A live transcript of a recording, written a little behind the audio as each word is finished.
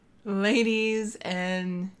Ladies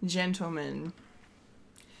and gentlemen,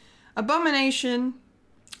 abomination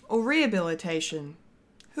or rehabilitation?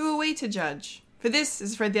 Who are we to judge? For this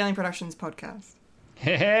is Fred the Alien Productions podcast.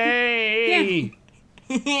 Hey!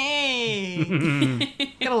 Hey!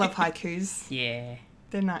 Gotta love haikus. Yeah.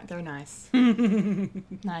 They're nice.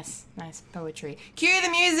 Nice poetry. Cue the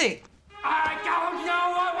music! I don't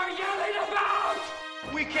know what we're yelling about!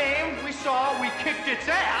 We came, we saw, we kicked its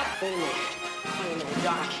ass. Wait a minute.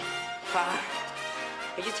 Doc. Are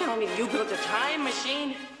you telling me you built a time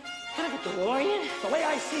machine? Kind of a DeLorean? The way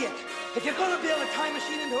I see it, if you're gonna build a time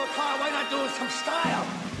machine into a car, why not do it with some style?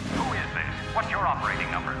 Who is this? What's your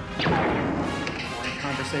operating number?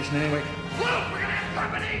 Conversation anyway. Look, we're gonna have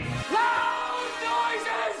company! Loud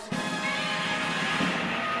noises!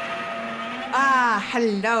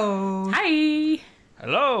 Hello. Hi.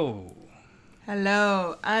 Hello!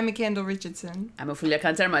 Hello, I'm Kendall Richardson. I'm Ophelia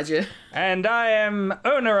Kantarmaju. And I am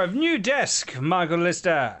owner of New Desk, Michael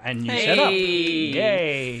Lister, and you set up.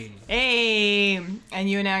 Yay! Hey! And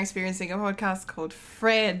you are now experiencing a podcast called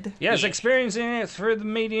Fred. Yes, experiencing it through the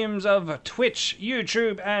mediums of Twitch,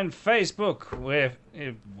 YouTube, and Facebook.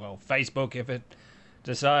 Facebook if it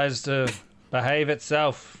decides to behave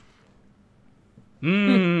itself.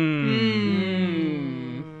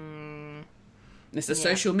 It's the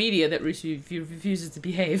social media that refuses to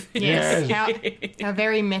behave. Yes, how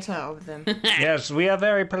very meta of them. Yes, we are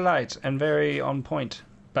very polite and very on point,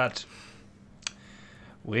 but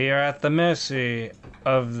we are at the mercy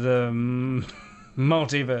of the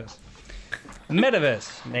multiverse.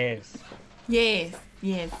 Metaverse, yes.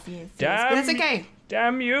 Yes. But Damn, that's okay.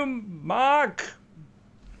 Damn you, Mark!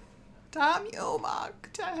 Damn you,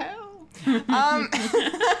 Mark, to hell.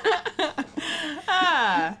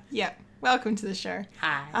 Yeah. Welcome to the show.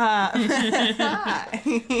 Hi. Hi.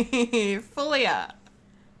 Fulia,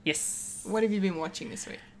 Yes. what have you been watching this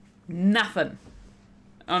week? Nothing.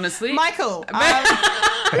 Honestly. Michael.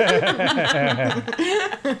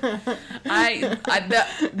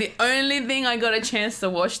 The only thing I got a chance to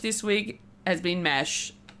watch this week has been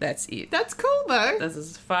MASH. That's it. That's cool, though. That's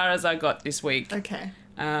as far as I got this week. Okay.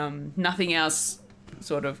 Nothing else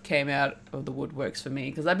sort of came out of the woodworks for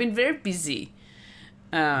me because I've been very busy.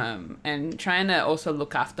 And trying to also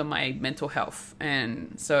look after my mental health.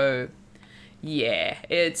 And so, yeah,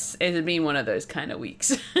 it's been one of those kind of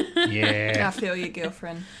weeks. Yeah. I feel your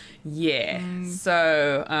girlfriend. Yeah.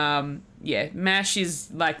 So, MASH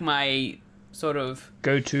is like my sort of...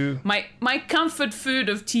 Go-to. My comfort food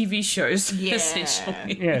of TV shows, Yeah.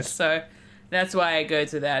 essentially. Yes. So, that's why I go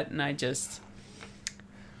to that and I just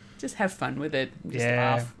have fun with it. Just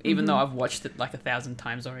laugh, even though I've watched it like 1,000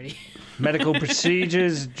 times already. Medical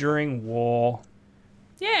procedures during war.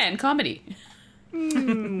 Yeah, and comedy.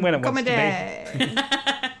 When it wants to be. Comedy.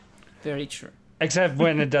 Very true. Except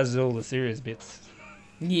when it does all the serious bits.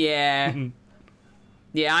 Yeah.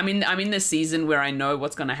 Yeah, I'm in the season where I know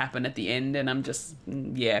what's going to happen at the end, and I'm just,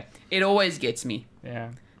 it always gets me.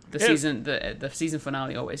 Yeah. The season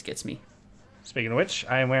finale always gets me. Speaking of which,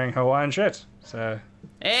 I am wearing a Hawaiian shirt, so...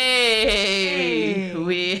 Hey!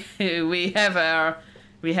 We have our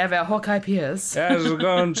Hawkeye Piers. As we're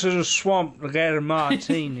going to the swamp to get a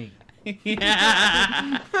martini.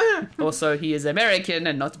 Also, he is American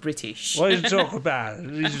and not British. What are you talking about?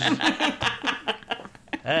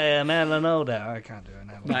 Hey, I'm Alan Alda. I can't do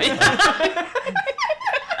an Alan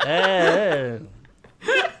Alda.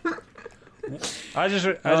 I just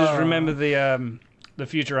remember the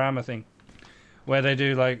Futurama thing, where they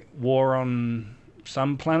do like war on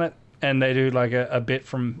some planet, and they do like a bit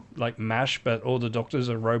from like MASH, but all the doctors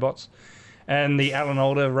are robots. And the Alan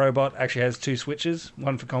Alda robot actually has two switches,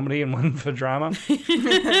 one for comedy and one for drama.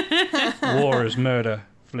 War is murder,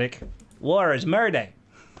 flick. War is murder.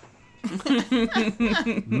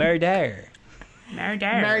 Murder.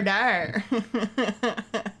 Murder.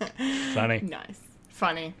 Funny. Nice.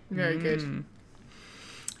 Funny. Very good.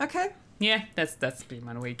 Okay. Yeah, that's been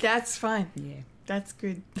my week. That's fine. Yeah. That's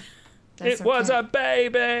good. That's It was a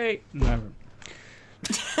baby. No.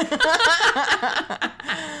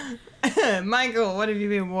 Michael, what have you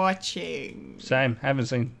been watching? Same. Haven't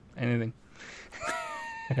seen anything.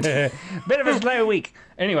 Bit of a slow week.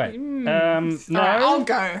 Anyway, no. Alright, I'll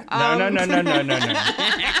go. No.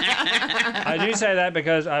 I do say that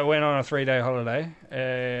because I went on a 3-day holiday.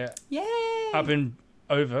 Yay. Up and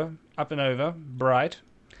over, Bright.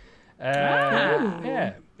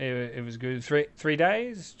 Yeah, it was good. Three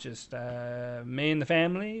days, just me and the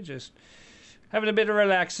family, just having a bit of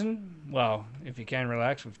relaxing. Well, if you can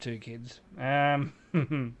relax with two kids. And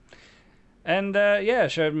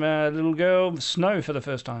showed my little girl snow for the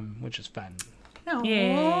first time, which is fun. Oh,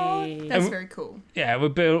 Yay. that's very cool. Yeah,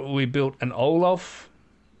 we built an Olaf,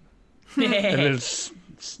 a little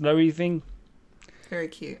snowy thing. Very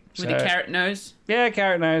cute. With a carrot nose. Yeah,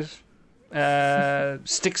 carrot nose.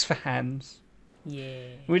 Sticks for hands. Yeah.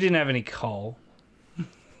 We didn't have any coal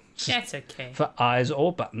That's okay. for eyes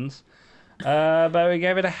or buttons, but we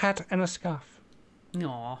gave it a hat and a scarf.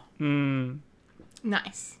 Aw.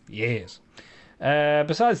 Nice. Yes.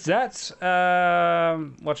 Besides that,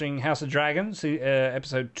 watching House of Dragons,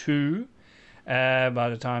 episode 2. By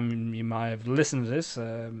the time you might have listened to this,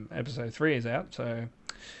 episode 3 is out, so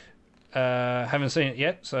haven't seen it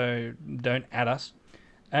yet, so don't add us.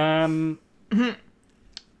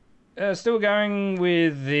 Still going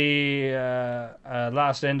with the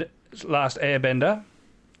Last Airbender,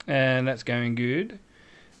 and that's going good.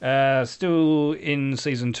 Still in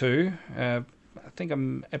season 2. I think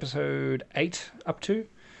I'm episode 8 up to.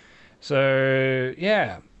 So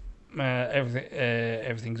yeah,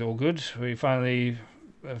 everything's all good. We finally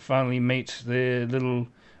meet the little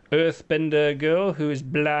Earthbender girl who is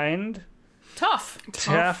blind. Tough.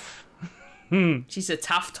 Tough. She's a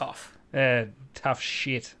tough. Tough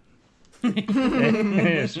shit.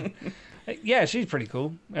 Yeah, she's pretty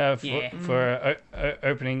cool for a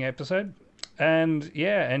opening episode, and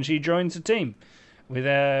she joins the team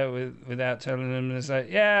without telling them. It's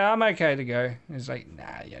like, yeah, I'm okay to go. It's like,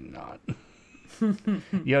 nah, you're not.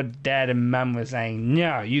 Your dad and mum were saying,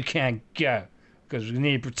 no, you can't go because we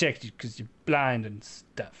need to protect you because you're blind and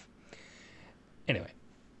stuff. Anyway,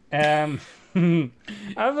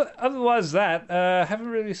 otherwise that haven't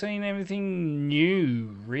really seen anything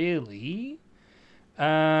new really.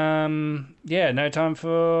 No time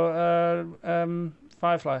for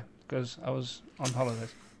Firefly because I was on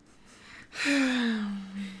holidays.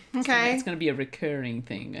 Okay. It's going to be a recurring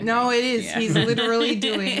thing. No, it is. Yeah. He's literally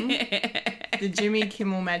doing the Jimmy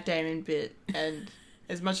Kimmel Matt Damon bit, and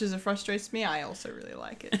as much as it frustrates me, I also really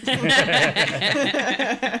like it.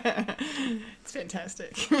 It's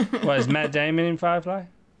fantastic. What, is Matt Damon in Firefly?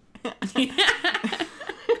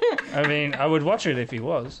 I mean, I would watch it if he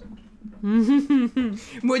was.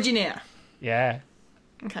 Would you now? Yeah.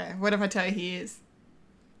 Okay, what if I tell you he is?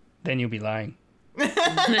 Then you'll be lying. Because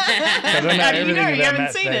I know How do you know? everything You about haven't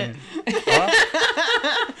Matt seen Damon. it. What?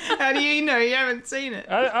 How do you know you haven't seen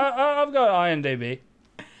it? I've got IMDb.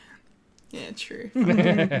 Yeah, true. So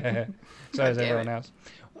damn is everyone it. else.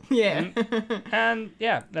 Yeah. And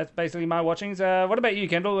yeah, that's basically my watchings. What about you,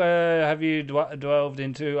 Kendall? Have you delved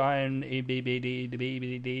into IMDb?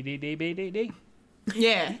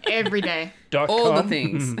 Yeah, every day. All the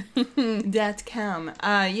things. .com.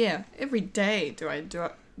 Yeah, every day do I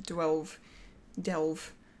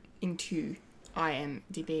delve into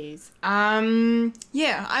IMDb's.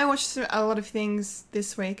 Yeah, I watched a lot of things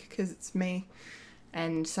this week because it's me,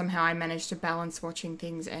 and somehow I managed to balance watching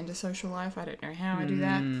things and a social life. I don't know how I do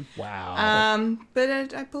that. Wow.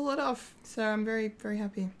 But I pull it off, so I'm very, very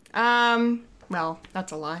happy. Well,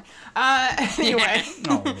 that's a lie. Anyway.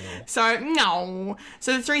 Oh. So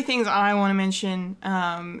the 3 things I want to mention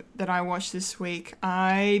that I watched this week.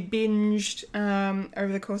 I binged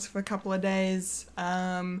over the course of a couple of days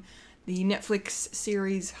the Netflix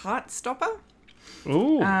series Heartstopper,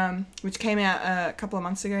 Ooh. which came out a couple of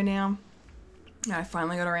months ago now. I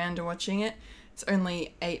finally got around to watching it. It's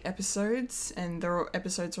only 8 episodes, and the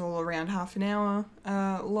episodes are all around half an hour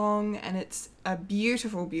long, and it's a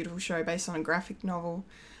beautiful, beautiful show based on a graphic novel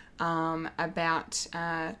about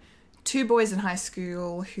 2 boys in high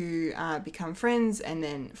school who become friends and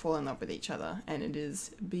then fall in love with each other, and it is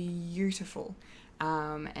beautiful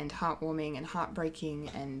and heartwarming and heartbreaking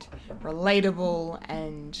and relatable,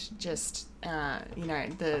 and just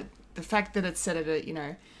the fact that it's set at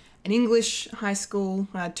an English high school,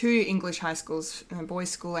 2 English high schools, a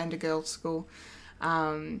boys' school and a girls' school,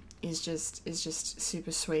 is just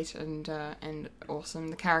super sweet and awesome.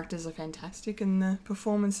 The characters are fantastic and the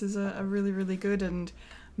performances are really, really good. And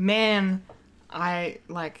man, my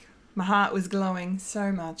heart was glowing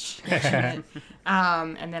so much watching it.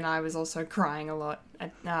 And then I was also crying a lot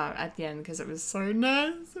at the end because it was so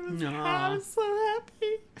nice. I was so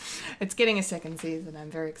happy. It's getting a 2nd season. I'm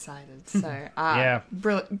very excited. So Yeah.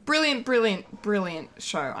 brilliant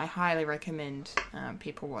show. I highly recommend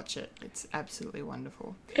people watch it. It's absolutely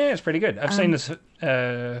wonderful. Yeah, it's pretty good. I've seen this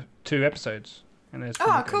 2 episodes, and it's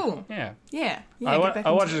pretty good. Cool. Yeah. Yeah. I get back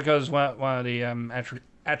watched into it because one of the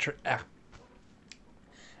actors.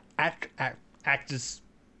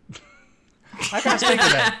 I can't speak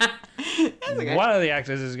of that. okay. One of the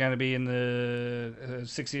actors is going to be in the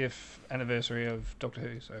 60th anniversary of Doctor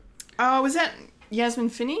Who. So Oh, was that Yasmin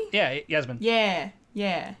Finney? yeah, Yasmin. Yeah.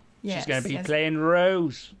 She's going to be Yes. playing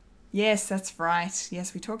Rose. Yes, that's right.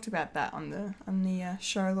 Yes, we talked about that on the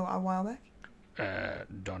show a while back.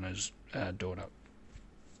 Donna's daughter.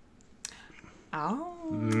 Oh.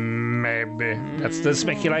 Maybe. That's the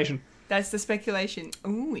speculation. That's the speculation.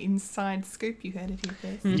 Ooh, inside scoop. You heard it here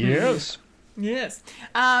first. Yes. Yes.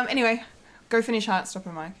 Anyway, go finish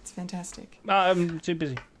Heartstopper, Mike. It's fantastic. I'm too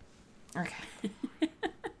busy. Okay.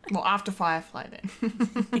 Well, after Firefly then.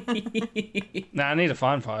 No, I need to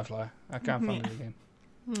find Firefly. I can't find it again.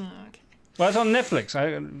 Okay. Well, it's on Netflix.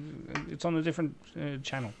 It's on a different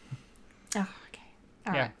channel. Oh, okay.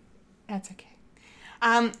 All Yeah. right. That's okay.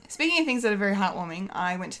 Speaking of things that are very heartwarming,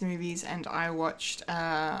 I went to the movies and I watched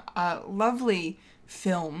a lovely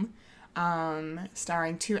film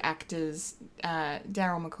starring two actors,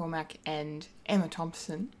 Daryl McCormack and Emma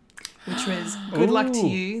Thompson, which was Good Luck to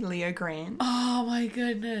You, Leo Grant. Oh my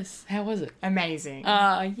goodness. How was it? Amazing.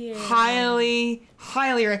 Yeah. Highly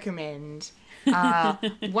recommend.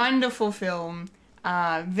 Wonderful film.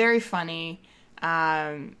 Very funny.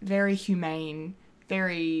 Very humane.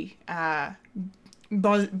 Very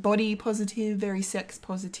body positive. Very sex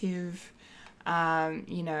positive.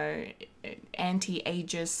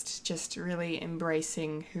 Anti-ageist. Just really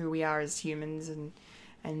embracing who we are as humans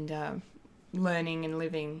and learning and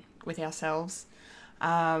living with ourselves.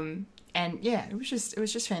 And yeah, it was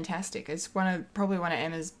just fantastic. It's probably one of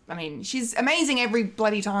Emma's. I mean, she's amazing every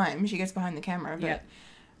bloody time she gets behind the camera. But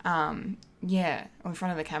or in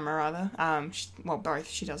front of the camera rather. Both.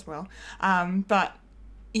 She does well. But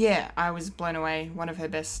yeah, I was blown away. One of her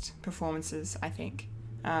best performances, I think.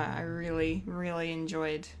 I really, really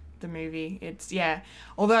enjoyed the movie.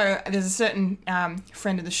 Although there's a certain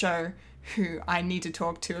friend of the show who I need to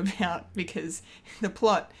talk to about because the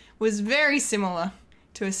plot was very similar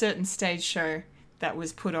to a certain stage show that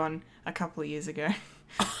was put on a couple of years ago.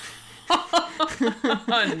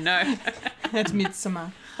 Oh no. That's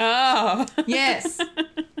Midsommar. Oh. Yes,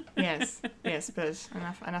 but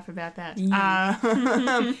enough about that.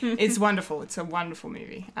 It's wonderful. It's a wonderful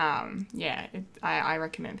movie. I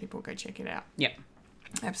recommend people go check it out. Yeah.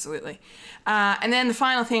 Absolutely. And then the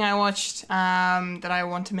final thing I watched that I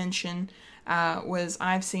want to mention was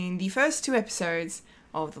I've seen the first 2 episodes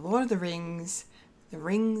of The Lord of the Rings, The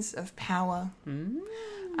Rings of Power.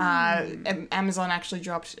 Amazon actually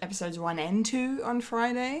dropped episodes 1 and 2 on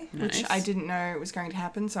Friday, which I didn't know was going to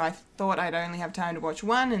happen, so I thought I'd only have time to watch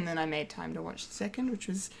 1, and then I made time to watch the second, which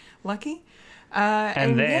was lucky.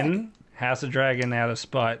 And then House of Dragon, out of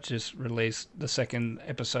spite, just released the second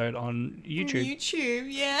episode on YouTube.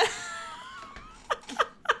 YouTube, yeah.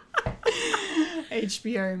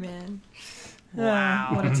 HBO, man.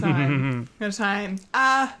 Wow. What a time. What a time.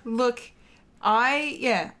 Look,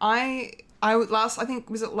 I think,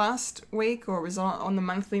 was it last week or it was on the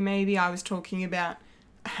monthly maybe, I was talking about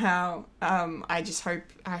how I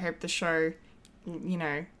hope the show,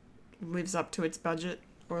 lives up to its budget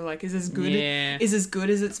or like is as good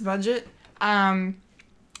as its budget.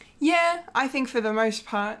 Yeah, I think for the most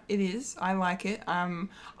part it is. I like it.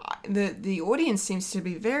 The audience seems to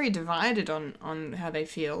be very divided on how they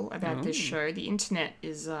feel about this show. The internet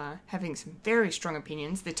is having some very strong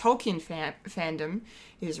opinions. The Tolkien fandom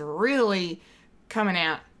is really coming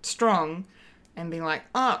out strong and being like,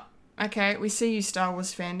 oh, okay, we see you, Star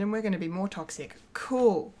Wars fandom. We're going to be more toxic.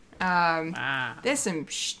 Cool. There's some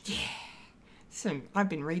I've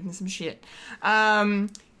been reading some shit.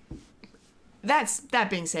 That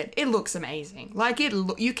being said, it looks amazing. Like you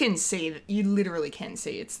literally can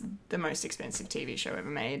see it's the most expensive TV show ever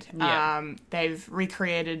made. Yeah. They've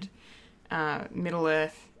recreated Middle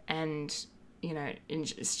Earth, and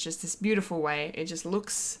it's just this beautiful way. It just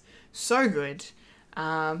looks so good.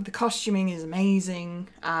 The costuming is amazing,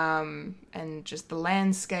 and just the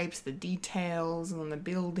landscapes, the details, and the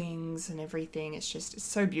buildings and everything. It's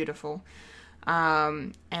so beautiful.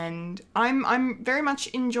 And I'm very much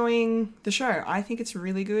enjoying the show. I think it's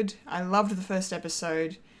really good. I loved the first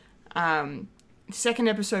episode. The second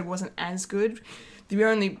episode wasn't as good. The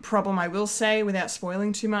only problem I will say, without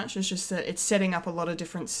spoiling too much, is just that it's setting up a lot of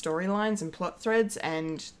different storylines and plot threads,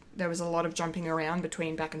 and there was a lot of jumping around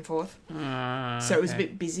between back and forth. So it was a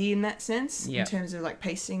bit busy in that sense, in terms of like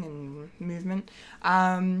pacing and movement.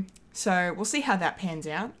 So we'll see how that pans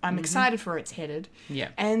out. I'm excited for where it's headed. Yeah.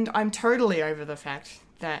 And I'm totally over the fact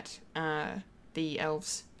that the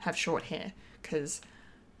elves have short hair, because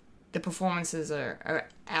the performances are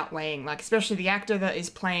outweighing, like, especially the actor that is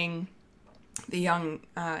playing the young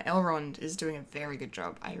Elrond is doing a very good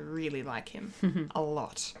job. I really like him a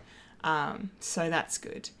lot. So that's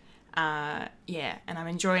good. And I'm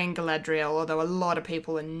enjoying Galadriel, although a lot of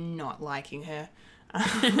people are not liking her.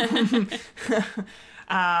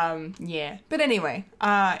 Yeah. But anyway,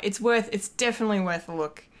 it's definitely worth a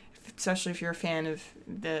look, especially if you're a fan of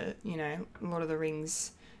the, Lord of the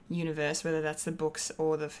Rings universe, whether that's the books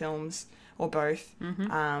or the films or both.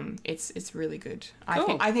 It's really good.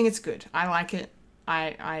 Cool. I think it's good. I like it.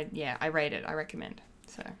 I rate it. I recommend.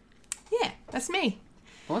 So, yeah, that's me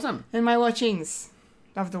Awesome. and my watchings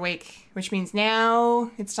of the week, which means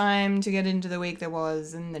now it's time to get into the week that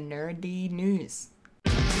was in the nerdy news.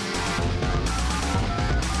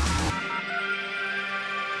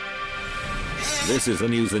 This is the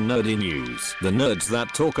news in Nerdy News. The nerds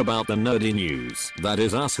that talk about the nerdy news. That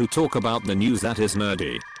is us who talk about the news that is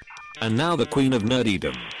nerdy. And now the queen of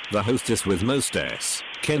nerdydom, the hostess with most S,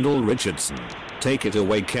 Kendall Richardson. Take it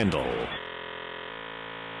away, Kendall.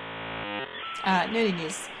 Nerdy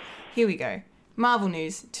news. Here we go. Marvel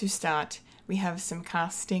news to start. We have some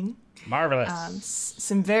casting. Marvelous.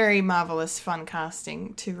 Some very marvelous fun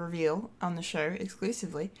casting to reveal on the show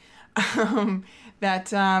exclusively. That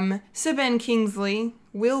Sir Ben Kingsley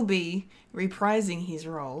will be reprising his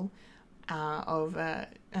role of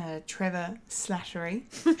Trevor Slattery.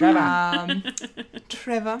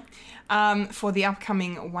 Trevor. For the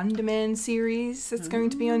upcoming Wonder Man series that's going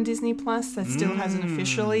to be on Disney Plus. That still hasn't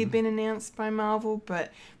officially been announced by Marvel,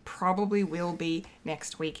 but probably will be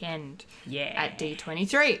next weekend. Yeah. At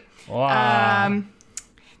D23. Wow.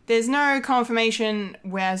 There's no confirmation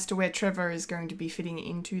as to where Trevor is going to be fitting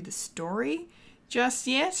into the story just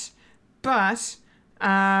yet, but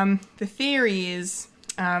the theory is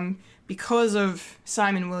because of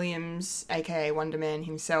Simon Williams, aka Wonder Man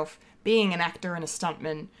himself, being an actor and a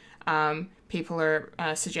stuntman, people are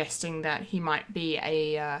suggesting that he might be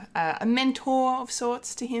a mentor of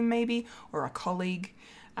sorts to him, maybe, or a colleague.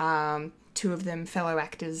 Two of them fellow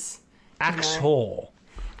actors. Actor.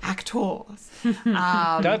 Actors.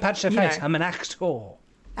 Don't patch their face. know. I'm an actor.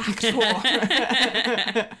 Actor.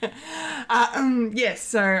 Yes,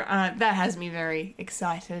 so that has me very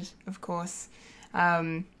excited, of course.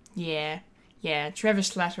 Trevor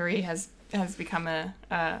Slattery has become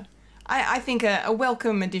I think a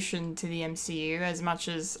welcome addition to the MCU, as much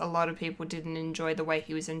as a lot of people didn't enjoy the way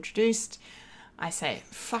he was introduced. I say,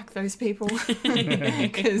 fuck those people,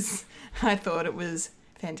 because I thought it was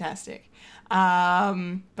fantastic.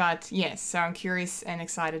 But yes, so I'm curious and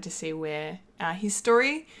excited to see where his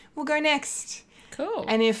story will go next. Cool.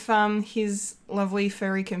 And if his lovely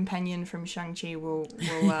furry companion from Shang-Chi will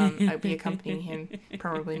be accompanying him.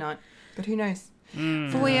 Probably not. But who knows?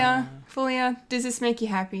 Fulia, does this make you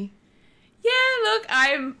happy? Yeah, look,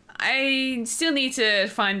 I still need to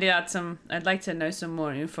find out I'd like to know some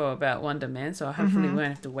more info about Wonder Man, so I hopefully won't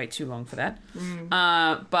have to wait too long for that.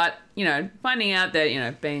 But, finding out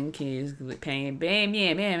that, Ben is paying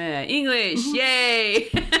English, yay!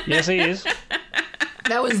 Yes, he is.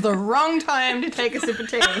 That was the wrong time to take a sip of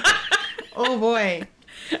tea. Oh boy.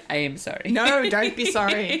 I am sorry. No, don't be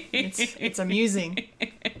sorry. It's amusing.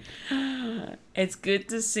 It's good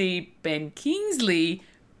to see Ben Kingsley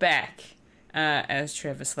back as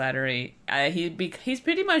Trevor Slattery. He's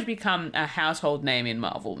pretty much become a household name in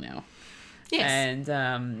Marvel now. Yes.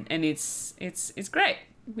 And it's great.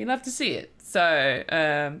 We love to see it.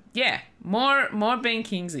 So more Ben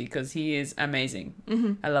Kingsley, because he is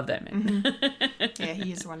amazing. I love that man. Yeah,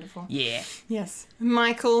 he is wonderful. Yeah. Yes.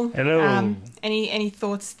 Michael. Hello. Any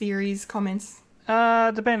thoughts, theories, comments?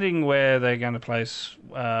 Depending where they're going to place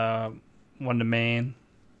Wonder Man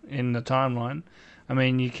in the timeline, I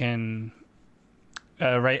mean, you can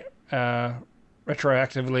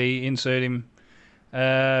retroactively insert him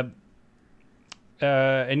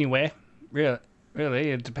anywhere. Really,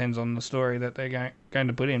 it depends on the story that they're going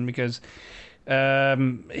to put in, because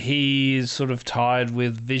he is sort of tied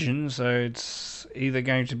with Vision, so it's either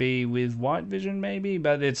going to be with White Vision maybe,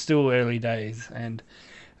 but it's still early days, and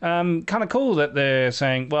kind of cool that they're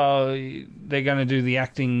saying, well, they're going to do the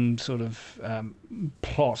acting sort of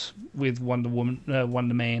plot with Wonder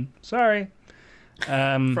Man. Sorry.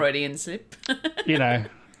 Freudian slip.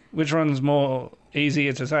 Which one's more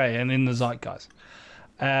easier to say and in the zeitgeist.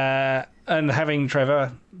 And having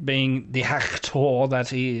Trevor being the actor that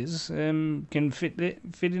he is, can fit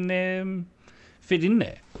in there.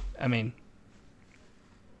 I mean,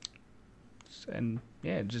 and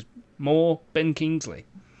yeah, just more Ben Kingsley.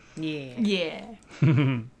 Yeah. Yeah.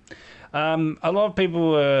 A lot of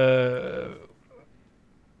people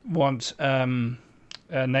want Nathan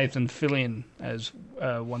Fillion as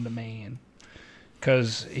Wonder Man,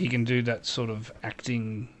 because he can do that sort of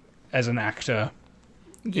acting as an actor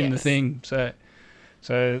in the thing. So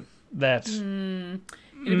that It'd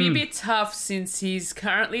be a bit tough since he's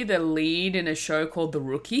currently the lead in a show called The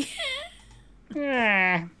Rookie.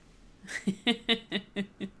 yeah.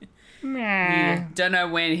 You don't know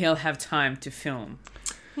when he'll have time to film,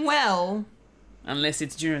 Well, unless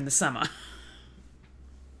it's during the summer.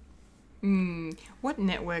 what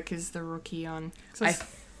network is The Rookie on? I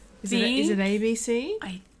Is it ABC?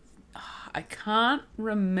 I can't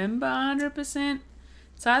remember 100%.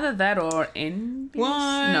 It's either that or NBC.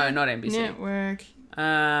 What No, not NBC. network is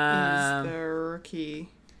The Rookie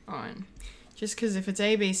on? Just because if it's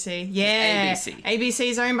ABC, yeah, ABC.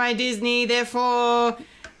 ABC's owned by Disney, therefore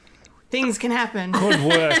things can happen. Could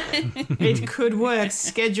work. It could work.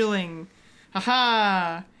 Scheduling.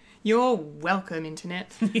 Haha. You're welcome,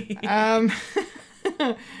 Internet. I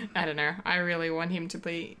don't know. I really want him to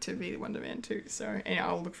be Wonder Man too. So yeah,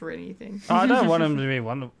 I'll look for anything. I don't want him to be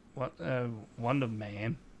Wonder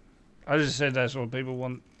Man. I just said that's what people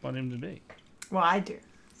want him to be. Well, I do.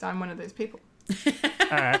 So I'm one of those people.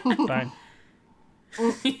 All right, fine.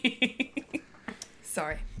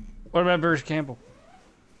 Sorry. What about Bruce Campbell?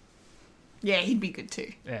 Yeah, he'd be good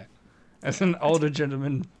too. Yeah, as an older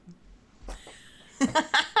gentleman.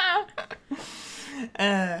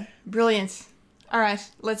 Brilliant. All right,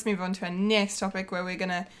 let's move on to our next topic where we're going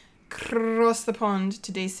to cross the pond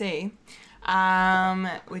to DC,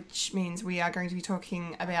 which means we are going to be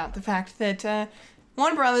talking about the fact that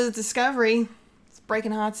Warner Brothers Discovery is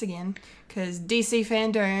breaking hearts again because DC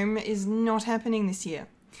Fandom is not happening this year.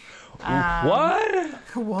 What?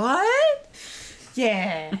 What?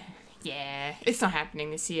 Yeah. Yeah, it's not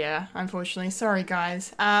happening this year, unfortunately. Sorry,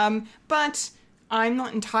 guys. But I'm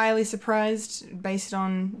not entirely surprised based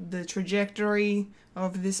on the trajectory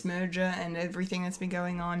of this merger and everything that's been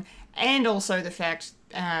going on, and also the fact,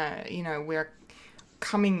 we're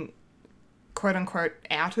coming, quote unquote,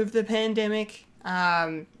 out of the pandemic,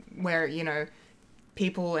 where,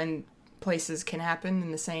 people and places can happen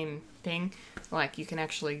in the same thing. Like, you can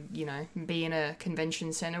actually, be in a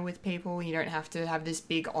convention center with people. You don't have to have this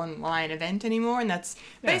big online event anymore. And that's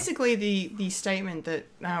basically the statement that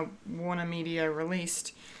Warner Media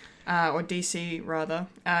released, or DC, rather.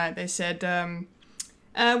 They said,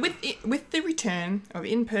 with the return of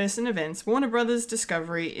in-person events, Warner Brothers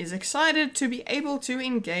Discovery is excited to be able to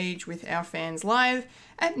engage with our fans live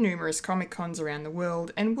at numerous Comic-Cons around the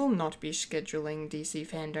world and will not be scheduling DC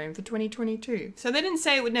Fandom for 2022. So they didn't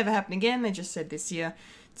say it would never happen again, they just said this year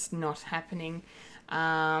it's not happening.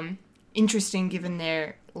 Interesting given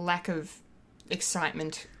their lack of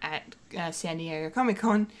excitement at San Diego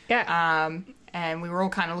Comic-Con. Yeah. And we were all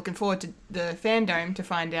kind of looking forward to the Fandom to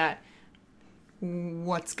find out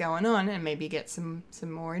what's going on and maybe get some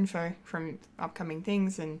more info from upcoming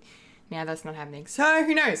things, and now that's not happening. So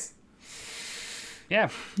who knows? Yeah.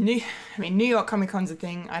 New York Comic Con's a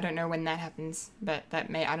thing. I don't know when that happens, but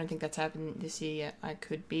I don't think that's happened this year yet. I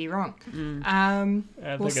could be wrong. I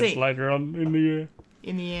we'll think see. it's later on in the year.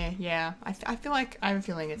 In the year, yeah. I have a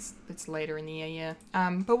feeling it's later in the year, yeah.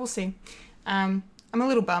 But we'll see. I'm a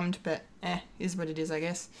little bummed, but is what it is, I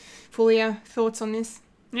guess. Fulia, thoughts on this?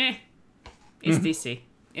 Yeah. It's DC.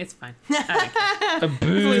 It's fine. I don't care.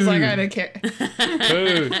 Fulia's like, I don't care.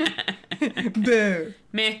 Boo. Boo.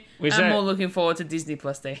 Meh. Was I'm that- more looking forward to Disney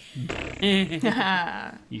Plus Day.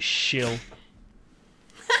 You shill.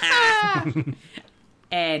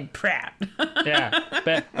 And proud. Yeah.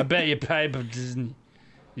 I bet you pay for Disney.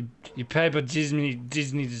 You pay for Disney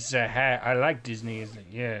to say, hey, I like Disney. It's like,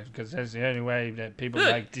 yeah, because that's the only way that people Look,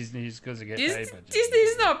 like Disney is because they get paid for Disney.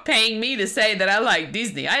 Disney's not paying me to say that I like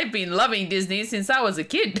Disney. I've been loving Disney since I was a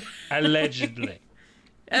kid. Allegedly.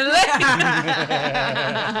 I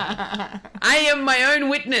am my own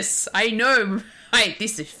witness. I know.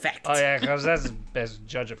 This is fact. Oh, yeah, because that's the best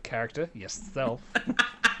judge of character. Yourself.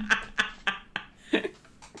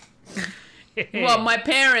 Well, my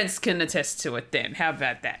parents can attest to it then. How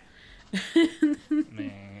about that?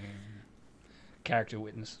 Man. Character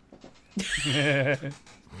witness.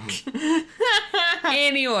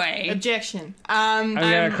 Anyway. Objection. I'm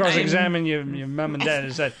going to cross-examine your mum and dad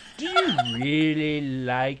and say, do you really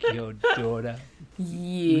like your daughter?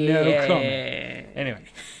 Yeah. No comment. Anyway.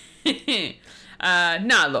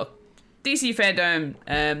 Look. DC Fandom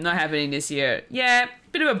not happening this year. Yeah,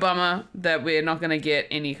 bit of a bummer that we're not going to get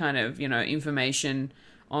any kind of, information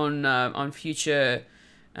on future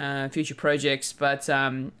projects, but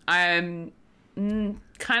I'm kind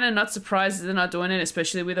of not surprised that they're not doing it,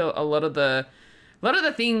 especially with a lot of the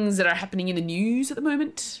things that are happening in the news at the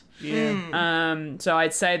moment. Yeah. So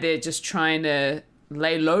I'd say they're just trying to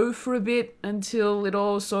lay low for a bit until it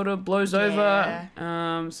all sort of blows over.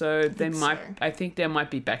 I think they might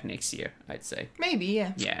be back next year, I'd say. Maybe,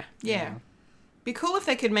 yeah. Yeah. Yeah. Be cool if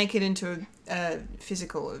they could make it into a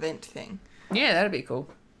physical event thing. Yeah, that'd be cool.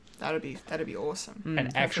 That'd be awesome.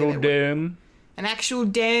 An actual dome. An actual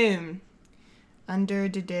dome. Under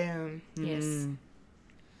the dome. Yes.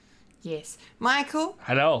 Yes. Michael,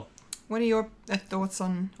 Hello. what are your thoughts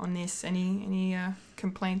on this? Any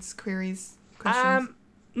complaints, queries, questions?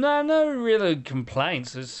 No really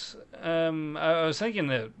complaints. It's, I was thinking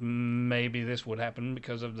that maybe this would happen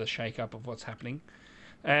because of the shake-up of what's happening.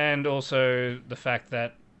 And also the fact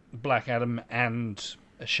that Black Adam and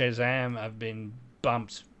Shazam have been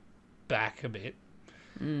bumped back a bit.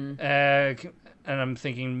 And I'm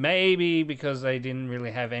thinking maybe because they didn't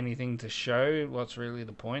really have anything to show, what's really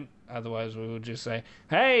the point? Otherwise we would just say,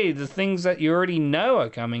 hey, the things that you already know are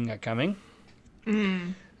coming.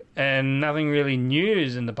 And nothing really new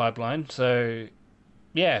is in the pipeline. So,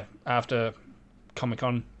 yeah, after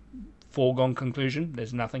Comic-Con foregone conclusion,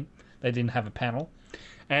 there's nothing. They didn't have a panel.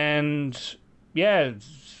 And, yeah,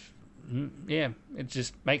 it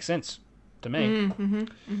just makes sense to me.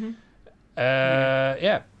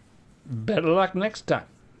 Yeah. Better luck next time.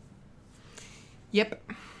 Yep.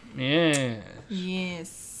 Yeah.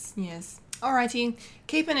 Yes. Alrighty.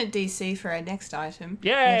 Keeping it DC for our next item.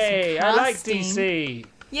 Yay! Some I like casting. DC.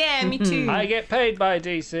 Yeah, me too. I get paid by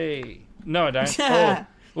DC. No, I don't.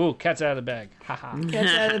 Oh, cat's out of the bag. Haha.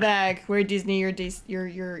 Cat's out of the bag. We're Disney. You're DC. You're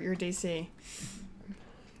DC.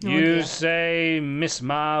 No You idea. say Miss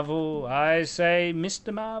Marvel. I say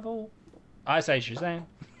Mr. Marvel. I say Shazam.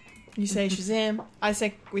 You say Shazam.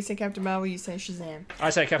 We say Captain Marvel. You say Shazam. I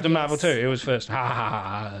say Captain Marvel too. It was first. Ha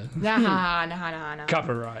ha ha. Nah.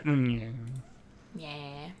 Copyright.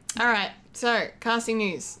 Yeah. All right. So casting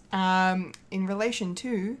news. In relation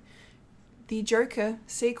to the Joker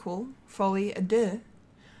sequel, Folie à Deux,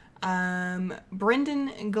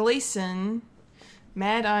 Brendan Gleeson,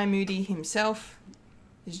 Mad Eye Moody himself,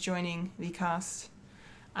 is joining the cast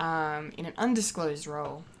in an undisclosed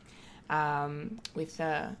role. With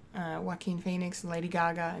Joaquin Phoenix, Lady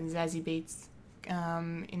Gaga, and Zazie Beetz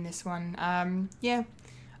in this one. Yeah,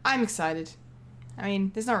 I'm excited. I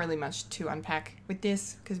mean, there's not really much to unpack with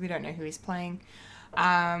this because we don't know who he's playing.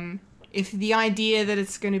 If the idea that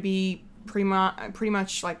it's going to be pretty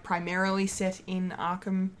much like primarily set in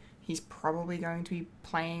Arkham, he's probably going to be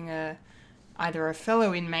playing either a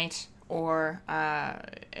fellow inmate or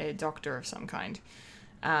a doctor of some kind.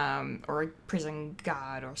 Or a prison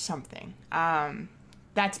guard or something.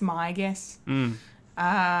 That's my guess.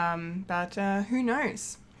 But who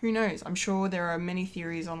knows? Who knows? I'm sure there are many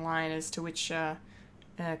theories online as to which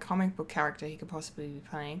comic book character he could possibly be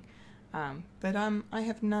playing. But I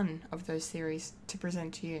have none of those theories to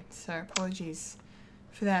present to you, so apologies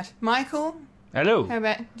for that. Michael, Hello. how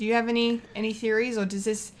about? Do you have any theories, or does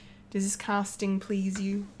this casting please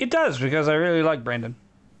you? It does because I really like Brendan.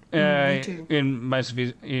 Me too.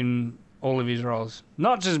 In all of his roles,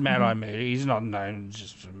 not just Mad Eye Moody. He's not known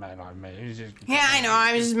just for Mad Eye Moody. He's just, Yeah, I know.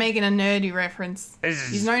 I was just making a nerdy reference. This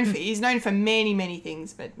is- He's known for many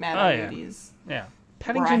things, but Mad Eye Moody is. yeah.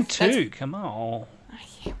 Paddington Right, 2. Come on.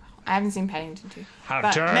 I haven't seen Paddington 2. How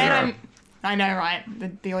But dare Mad you. Eye, I know,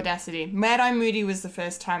 right? The audacity. Mad Eye Moody was the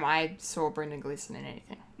first time I saw Brendan Gleeson in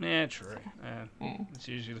anything. Yeah, true. It's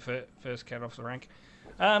usually the first cat off the rank.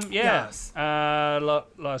 Yes. Lot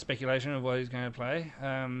of speculation of what he's going to play.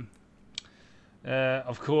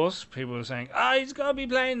 Of course, people are saying, he's got to be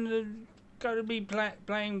playing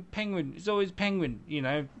Penguin. It's always Penguin,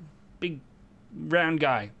 big round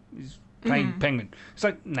guy. He's playing Penguin. It's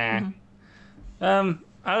like, nah.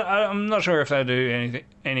 I'm not sure if they'll do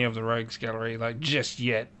any of the Rogues Gallery just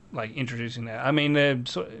yet. Introducing that. I mean,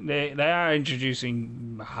 they are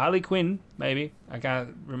introducing Harley Quinn, maybe. I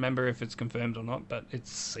can't remember if it's confirmed or not, but it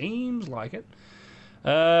seems like it.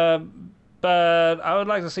 But I would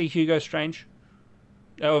like to see Hugo Strange.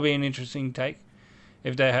 That would be an interesting take.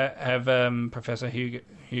 If they have Professor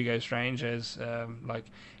Hugo Strange as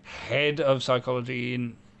head of psychology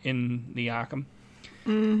in the Arkham.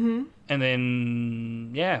 Mm-hmm. And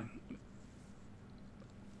then, yeah.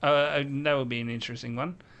 That would be an interesting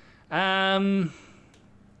one. Mad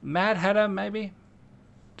Hatter, maybe.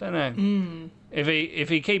 Don't know. If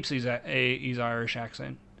he keeps his Irish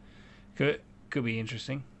accent, could be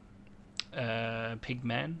interesting.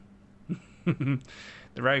 Pigman. The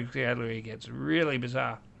Rogues Gallery gets really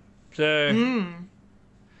bizarre. So,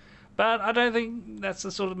 but I don't think that's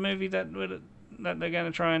the sort of movie that they're going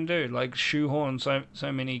to try and do. Shoehorn so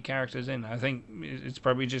many characters in. I think it's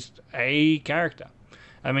probably just a character.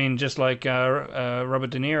 I mean, just like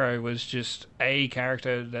Robert De Niro was just a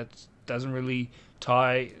character that doesn't really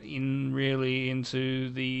tie in really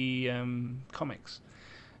into the comics.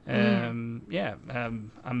 I'm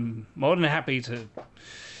more than happy to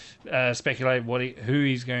speculate who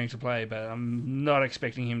he's going to play, but I'm not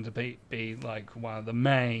expecting him to be like one of the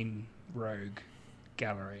main rogue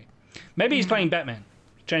gallery. Maybe he's playing Batman.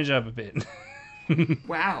 Change it up a bit.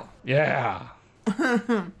 Wow. Yeah.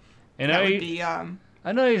 That would be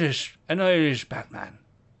I know it is Batman.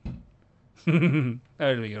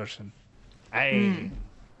 That'll be awesome. Hey.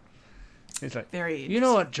 It's like, very. You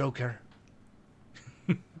know what, Joker?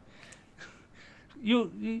 You're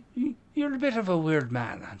a bit of a weird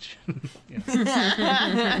man, aren't you?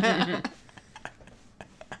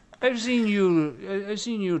 I've seen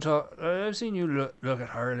you talk. I've seen you look at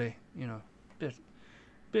Harley. You know, bit.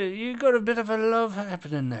 You got a bit of a love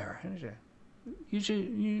happening there. Haven't you?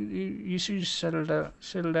 You should settle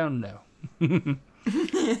down now.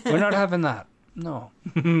 We're not having that. No.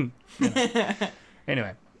 Yeah.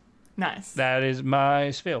 Anyway. Nice. That is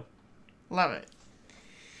my spiel. Love it.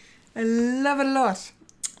 I love it a lot.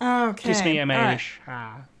 Okay. Kiss me, Amish.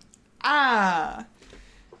 Right.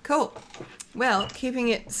 Cool. Well, keeping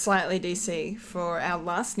it slightly DC for our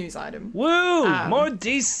last news item. Woo! More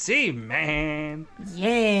DC, man.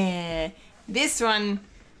 Yeah. This one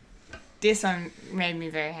made me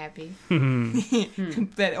very happy.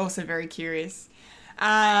 But also very curious.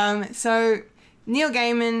 So Neil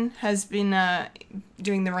Gaiman has been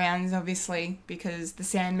doing the rounds, obviously, because The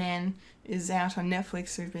Sandman is out on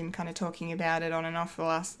Netflix. We've been kind of talking about it on and off for the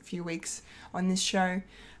last few weeks on this show.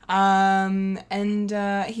 And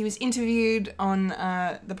he was interviewed on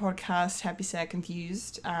the podcast Happy, Sad,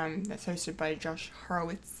 Confused, that's hosted by Josh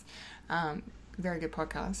Horowitz. Very good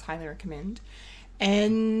podcast, highly recommend.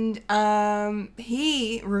 And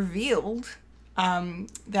he revealed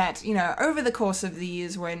that, you know, over the course of the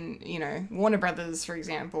years when, you know, Warner Brothers, for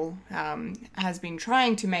example, has been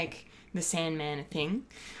trying to make The Sandman a thing.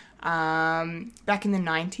 Back in the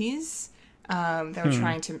 90s, they were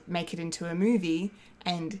trying to make it into a movie,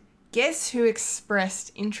 and guess who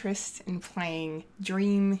expressed interest in playing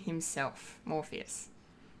Dream himself, Morpheus?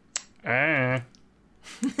 Please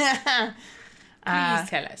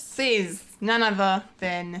tell us. Please, none other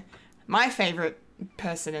than my favourite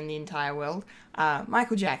person in the entire world,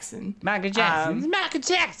 Michael Jackson. Michael Jackson,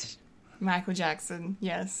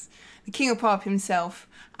 yes. The King of Pop himself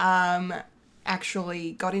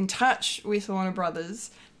actually got in touch with Warner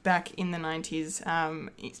Brothers back in the 90s.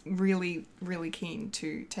 He's really, really keen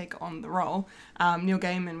to take on the role. Neil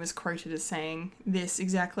Gaiman was quoted as saying this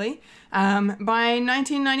exactly. By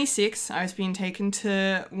 1996, I was being taken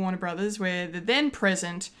to Warner Brothers, where the then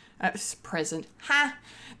president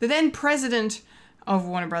of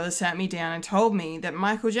Warner Brothers sat me down and told me that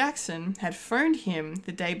Michael Jackson had phoned him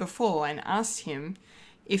the day before and asked him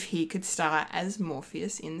if he could star as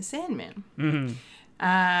Morpheus in The Sandman. Mm-hmm.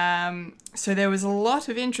 So there was a lot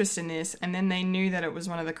of interest in this, and then they knew that it was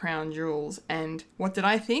one of the crown jewels. And what did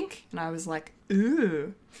I think? And I was like,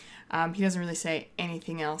 ooh. He doesn't really say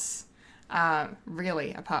anything else,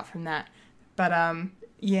 really, apart from that. But,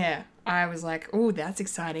 yeah, I was like, oh, that's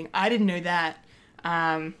exciting. I didn't know that,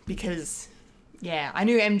 because... yeah, I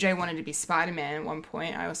knew MJ wanted to be Spider-Man at one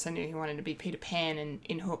point. I also knew he wanted to be Peter Pan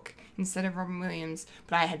in Hook instead of Robin Williams.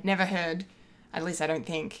 But I had never heard, at least I don't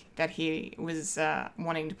think, that he was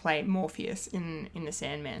wanting to play Morpheus in The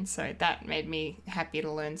Sandman. So that made me happy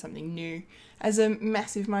to learn something new as a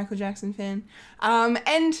massive Michael Jackson fan.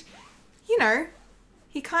 And, you know,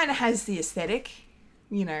 he kind of has the aesthetic,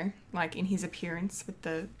 you know, like in his appearance with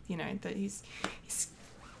the, you know, his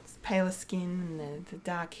paler skin and the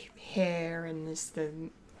dark hair and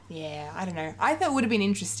I don't know. I thought it would have been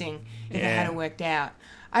interesting if it had worked out.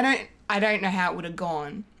 I don't know how it would have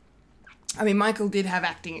gone. I mean, Michael did have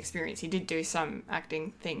acting experience. He did do some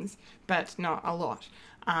acting things, but not a lot.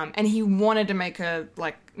 And he wanted to make a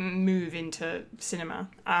move into cinema,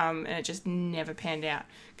 and it just never panned out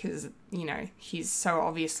because, you know, he's so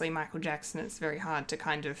obviously Michael Jackson. It's very hard to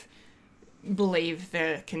kind of believe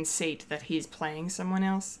the conceit that he's playing someone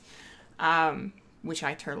else, which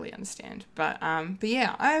I totally understand. But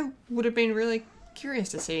yeah, I would have been really curious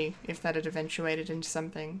to see if that had eventuated into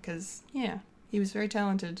something, because, yeah, he was very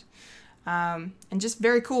talented. And just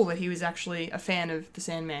very cool that he was actually a fan of The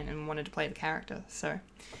Sandman and wanted to play the character. So,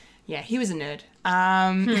 yeah, he was a nerd.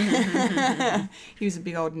 He was a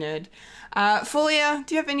big old nerd. Folia,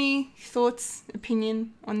 do you have any thoughts,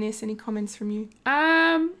 opinion on this? Any comments from you?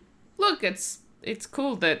 Look, it's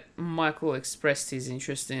cool that Michael expressed his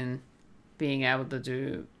interest in being able to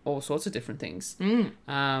do all sorts of different things.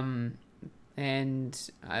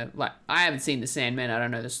 And I haven't seen The Sandman. I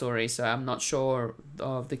don't know the story, so I'm not sure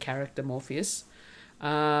of the character Morpheus.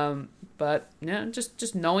 But yeah,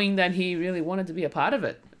 just knowing that he really wanted to be a part of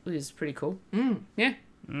it is pretty cool. Yeah.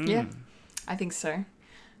 Yeah, I think so.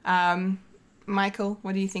 Michael,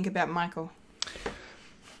 what do you think about Michael?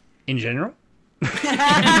 In general? How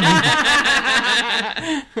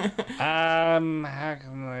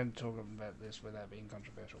can I talk about this without being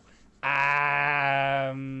controversial?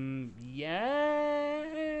 Yeah.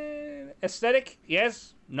 Aesthetic,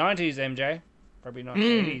 yes. 90s MJ. Probably not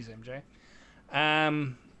 80s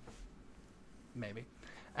MJ. Maybe.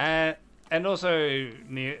 And also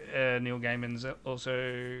Neil Gaiman's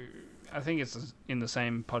also, I think it's in the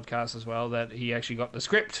same podcast as well, that he actually got the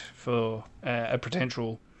script for a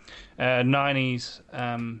potential 90s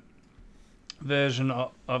version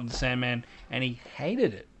of the Sandman, and he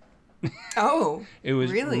hated it. Oh, it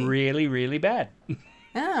was really, really, really bad.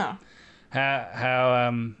 Oh,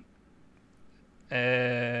 how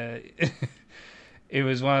it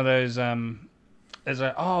was one of those it's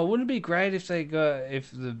like, oh, wouldn't it be great if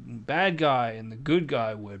the bad guy and the good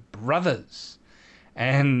guy were brothers,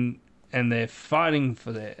 and they're fighting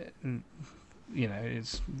for their, you know,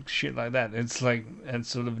 it's shit like that. It's like, and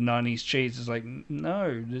sort of 90s cheese. It's like,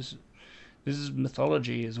 no, this is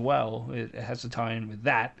mythology as well. It has to tie in with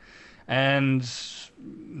that, and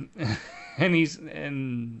you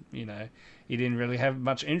know, he didn't really have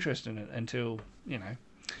much interest in it until, you know,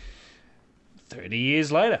 30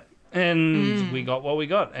 years later, and we got what we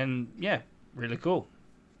got, and yeah, really cool.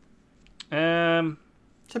 So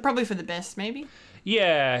probably for the best, maybe.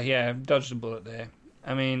 Yeah, dodged a bullet there.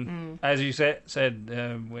 I mean, as you said,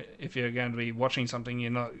 if you're going to be watching something, you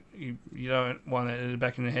don't want it in the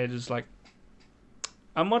back of your head is like,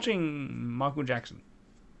 I'm watching Michael Jackson,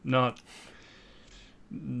 not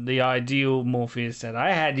the ideal Morpheus that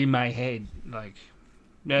I had in my head. Like,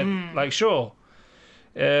 like sure,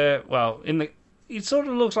 well, it sort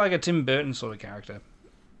of looks like a Tim Burton sort of character.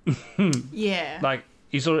 Yeah, like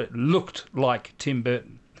he sort of looked like Tim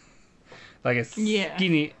Burton, like a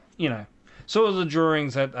skinny, you know. Sort of the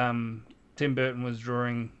drawings that Tim Burton was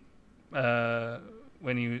drawing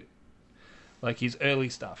when he, like his early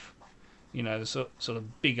stuff, you know, the sort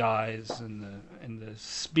of big eyes and the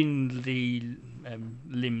spindly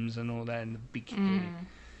limbs and all that, and the big hair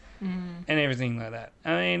and everything like that.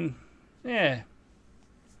 I mean, yeah,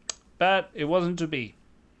 but it wasn't to be.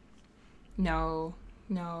 No.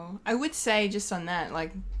 I would say just on that,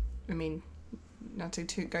 like, I mean, not to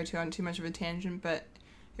go on too much of a tangent, but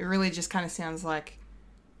it really just kind of sounds like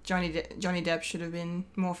Johnny Depp should have been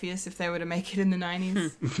Morpheus if they were to make it in the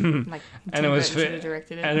 90s. Like, Tim Burton should have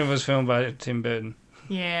directed it. And it was filmed by Tim Burton.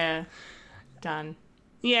 Yeah. Done.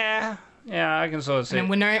 Yeah, I can sort of see.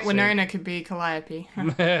 And then Winona could be Calliope. I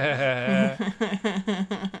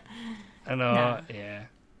know, No. yeah.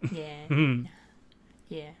 Yeah.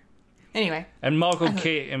 Yeah. Anyway. And Michael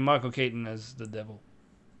Keaton as the devil.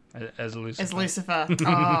 As Lucifer. As Lucifer.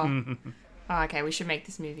 Oh, okay, we should make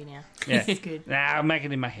this movie now. Yeah. It's good. Nah, I'll make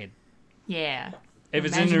it in my head. Yeah. If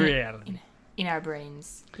it's in Imagine the it reality. In our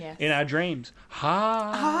brains. Yes. In our dreams.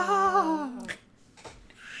 Ha.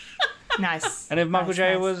 Nice. And if Michael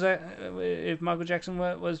Nice. if Michael Jackson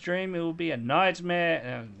was dream, it would be a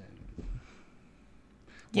nightmare.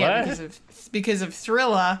 Yeah, What? because of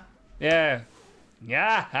Thriller. Yeah.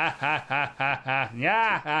 Yeah. Ha ha ha ha ha.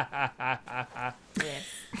 Yeah. Ha ha ha ha ha. Yes.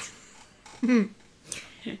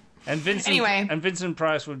 And Vincent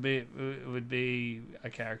Price would be a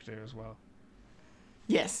character as well.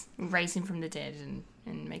 Yes. Raise him from the dead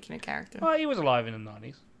and make him a character. Well, he was alive in the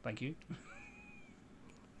 90s. Thank you.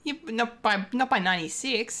 Yeah, but not by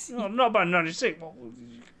 96. No, not by 96. Well,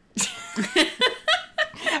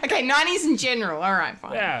 Okay, 90s in general. All right,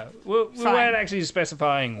 fine. yeah, we Fine. weren't actually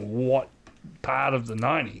specifying what part of the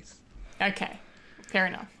 90s. Okay. Fair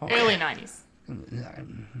enough. Okay. Early 90s.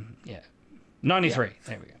 Yeah. 93.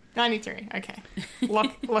 There we go. 93. Okay.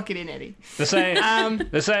 Lock it in, Eddie. The same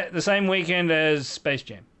the same weekend as Space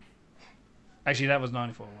Jam. Actually, that was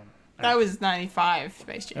 94, wasn't it? That was 95,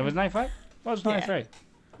 Space Jam. It was 95? What was 93?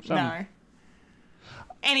 No.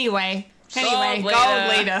 Anyway, Gold Gold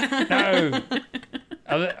Leader. No.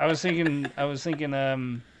 I was thinking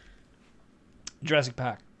Jurassic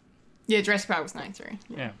Park. Yeah, Jurassic Park was 93.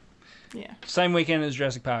 Yeah. Yeah. Same weekend as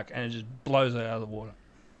Jurassic Park, and it just blows it out of the water.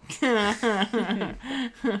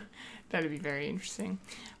 That'd be very interesting.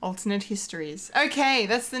 Alternate histories. Okay,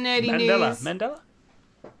 that's the nerdy Mandela. news.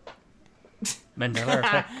 Mandela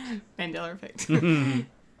effect. Mandela effect.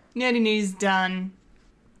 Nerdy news done.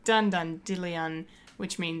 Done, diddly-un.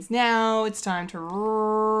 Which means now it's time to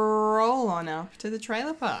roll on up to the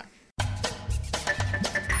trailer park.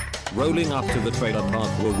 Rolling up to the trailer park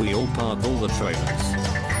where we all park all the trailers.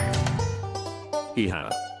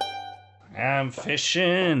 Yeehaw. I'm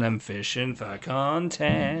fishing for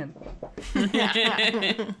content.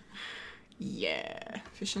 Yeah,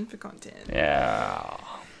 fishing for content. Yeah.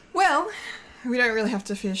 Well, we don't really have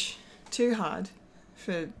to fish too hard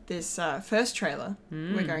for this first trailer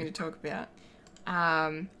we're going to talk about.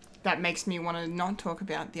 That makes me want to not talk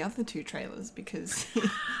about the other two trailers because,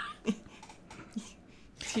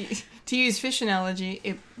 to use fish analogy,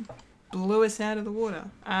 it blew us out of the water.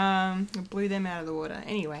 It blew them out of the water.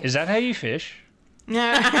 Anyway. Is that how you fish?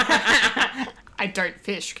 No. I don't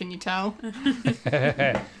fish, can you tell?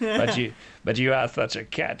 But you are such a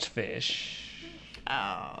catfish.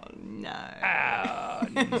 Oh, no. Oh,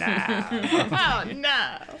 no. Oh,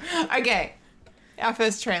 no. Okay. Our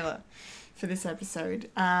first trailer for this episode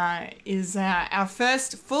is our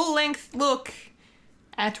first full-length look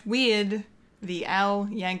at Weird, the Al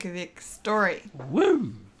Yankovic story.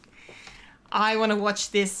 Woo! I want to watch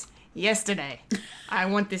this yesterday. I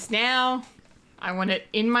want this now. I want it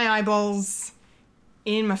in my eyeballs,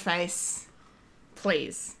 in my face.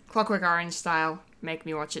 Please. Clockwork Orange style, make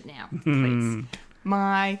me watch it now. Please.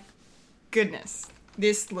 My goodness.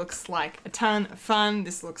 This looks like a ton of fun.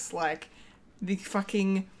 This looks like the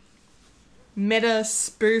fucking meta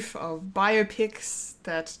spoof of biopics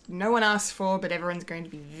that no one asked for, but everyone's going to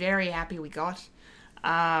be very happy we got.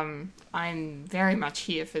 I'm very much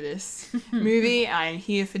here for this movie. I'm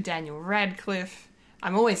here for Daniel Radcliffe.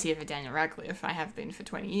 I'm always here for Daniel Radcliffe. I have been for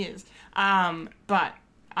 20 years. But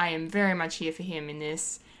I am very much here for him in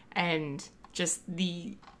this, and just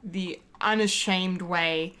the unashamed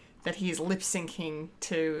way that he is lip syncing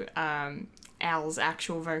to Al's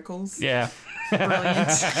actual vocals. Yeah.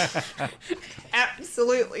 Brilliant.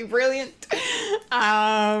 Absolutely brilliant.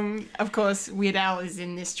 Of course, Weird Al is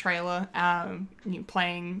in this trailer,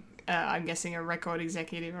 playing, I'm guessing, a record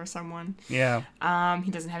executive or someone. Yeah.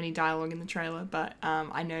 He doesn't have any dialogue in the trailer, but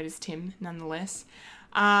I noticed him nonetheless.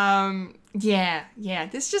 Yeah,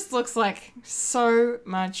 this just looks like so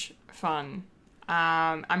much fun.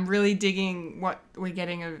 I'm really digging what we're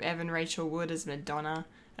getting of Evan Rachel Wood as Madonna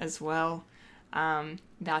as well.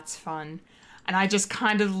 That's fun. And I just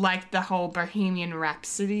kind of like the whole Bohemian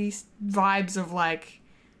Rhapsody vibes of, like,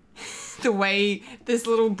 the way, this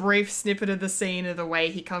little brief snippet of the scene of the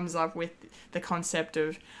way he comes up with the concept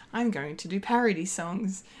of, I'm going to do parody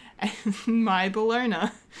songs and my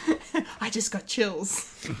Bologna. I just got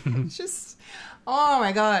chills. Just, oh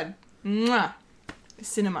my God. Mwah.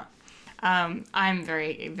 Cinema. I'm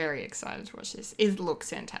very, very excited to watch this. It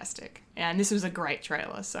looks fantastic. And this was a great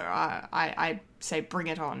trailer, so I say bring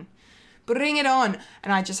it on. Bring it on!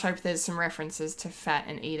 And I just hope there's some references to Fat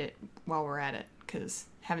and Eat It while we're at it, because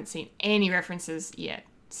I haven't seen any references yet,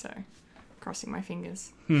 so crossing my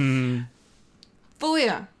fingers. Fulia!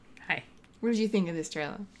 Hi. What did you think of this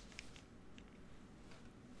trailer?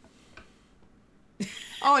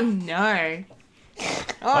 Oh no!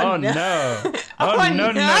 Oh no! Oh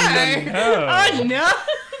no! Oh no!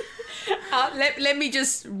 Let me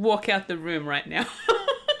just walk out the room right now.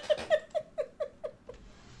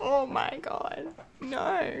 Oh my God!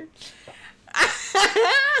 No!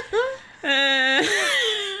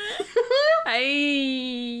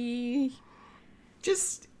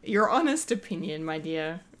 Just your honest opinion, my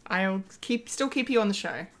dear. I'll still keep you on the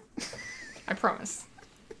show. I promise.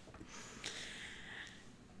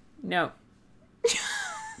 No.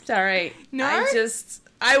 Sorry. No?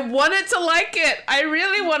 I wanted to like it. I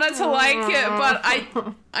really wanted to like it, but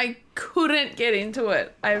I couldn't get into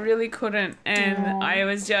it. I really couldn't. And I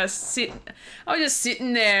was just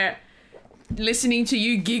sitting there listening to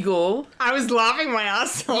you giggle. I was laughing my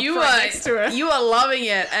ass off next to it. You were loving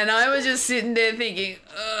it, and I was just sitting there thinking,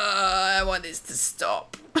 I want this to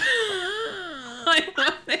stop. I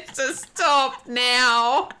want this to stop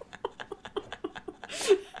now.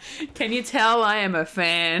 Can you tell I am a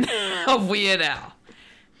fan of Weird Al?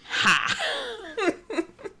 Ha!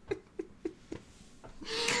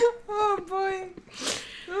 Oh boy.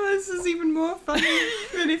 Oh, this is even more funny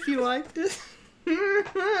than if you liked it.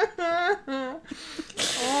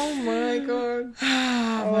 Oh my God.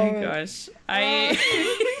 Oh my gosh.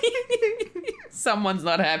 Someone's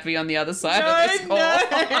not happy on the other side of this call. No,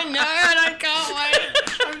 and I can't wait.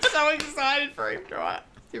 I'm so excited for him to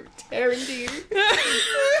tear into you.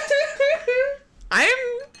 I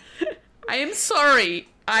am sorry.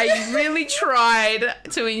 I really tried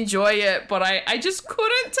to enjoy it, but I just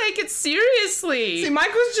couldn't take it seriously. See,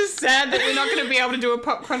 Michael's just sad that we're not going to be able to do a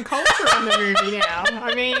popcorn culture on the movie now.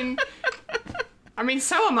 I mean,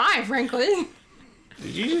 so am I, frankly.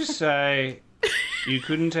 Did you just say you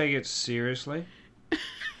couldn't take it seriously?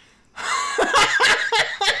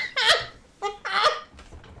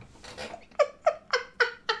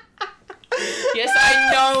 Yes,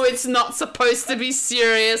 I know it's not supposed to be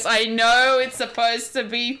serious. I know it's supposed to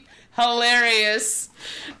be hilarious.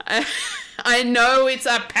 I know it's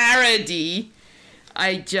a parody.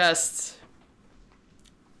 I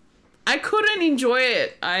couldn't enjoy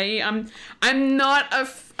it. I'm not a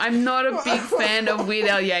big fan of Weird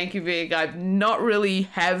Al Yankovic. I've not really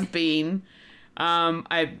have been.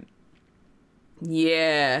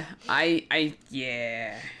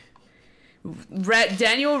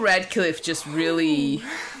 Daniel Radcliffe just really,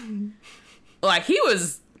 like, he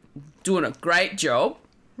was doing a great job.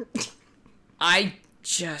 I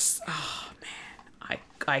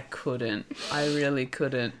couldn't. I really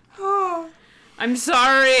couldn't. I'm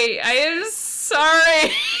sorry. I am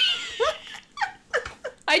sorry.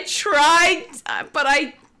 I tried, but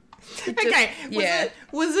I... Okay.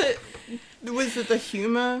 Was it the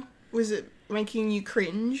humor? Was it making you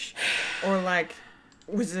cringe? Or, like,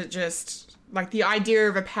 was it just, like, the idea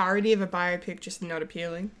of a parody of a biopic just not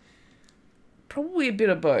appealing? Probably a bit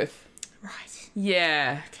of both. Right.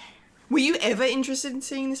 Yeah. Okay. Were you ever interested in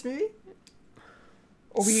seeing this movie?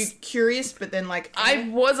 Or were you curious, but then, like... I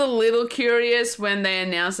was a little curious when they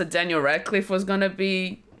announced that Daniel Radcliffe was going to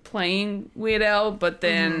be playing Weird Al, but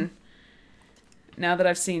then now that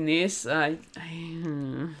I've seen this, All right.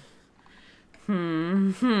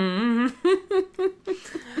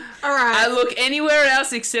 I look anywhere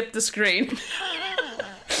else except the screen.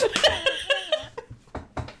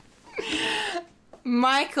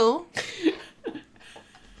 Michael.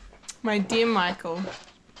 My dear Michael.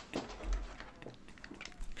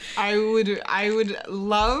 I would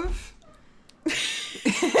love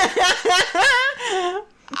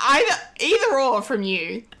either or from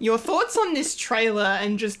you. Your thoughts on this trailer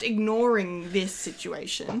and just ignoring this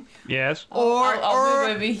situation. Yes. I'll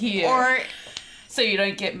move over here. Or so you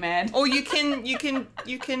don't get mad. Or you can I'm tear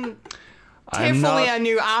Fulia not- a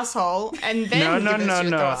new asshole and then give us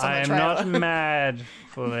your thoughts on I the am trailer. not mad,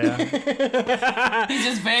 Fulia. He's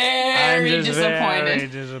just I'm very just disappointed. very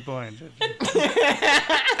disappointed.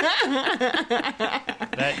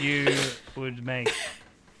 That you would make...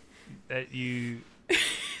 That you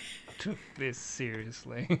took this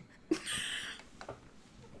seriously.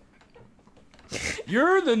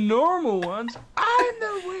 You're the normal ones. I'm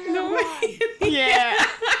the weird one. Yeah.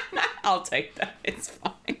 I'll take that. It's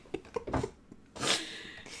fine.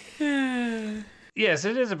 Yes,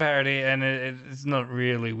 it is a parody, and it's not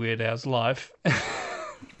really Weird Al's life.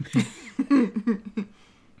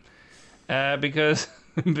 Because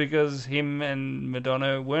him and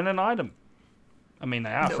Madonna weren't an item. I mean,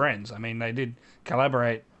 they are friends. I mean, they did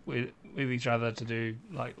collaborate with each other to do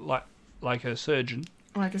like a surgeon,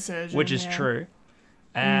 Like a surgeon. which is true.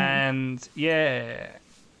 And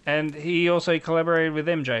and he also collaborated with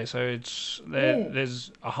MJ, so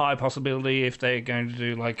there's a high possibility if they're going to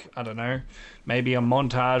do, like, I don't know, maybe a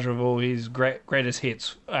montage of all his greatest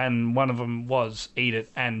hits, and one of them was Eat It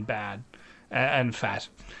and Bad and Fat.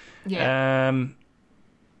 Yeah.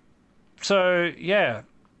 So yeah,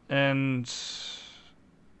 and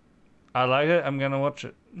I like it. I'm gonna watch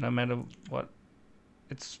it no matter what.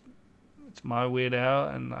 It's my Weird Al,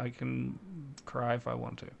 and I can cry if I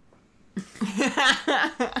want to.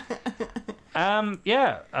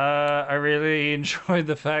 I really enjoyed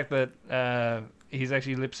the fact that he's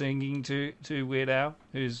actually lip syncing to Weird Al,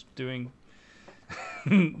 who's doing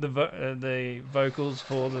the vocals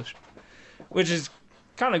for which is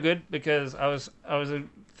kind of good, because I was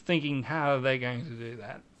thinking, how are they going to do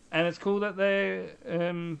that? And it's cool that they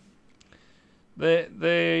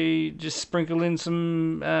just sprinkle in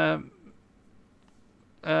some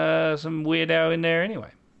Weird Al in there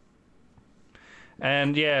anyway.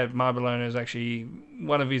 And yeah, My Bologna is actually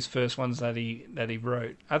one of his first ones that he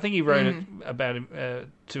wrote. I think he wrote it about him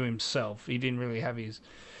to himself. He didn't really have his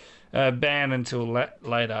band until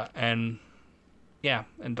later, and yeah,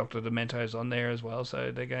 and Dr. Demento's on there as well,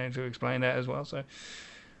 so they're going to explain that as well. So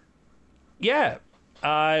yeah,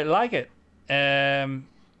 I like it.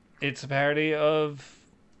 It's a parody of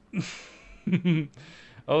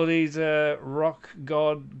all these rock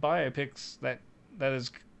god biopics that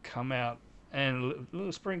has come out, and a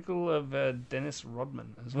little sprinkle of Dennis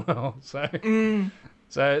Rodman as well. So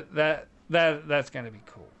so that's going to be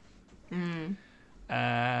cool.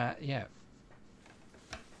 Yeah.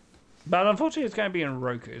 But unfortunately, it's going to be in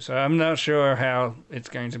Roku, so I'm not sure how it's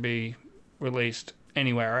going to be released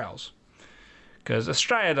anywhere else, because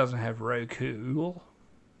Australia doesn't have Roku.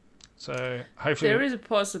 So hopefully There is a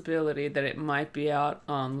possibility that it might be out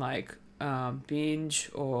on, like, Binge,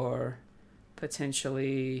 or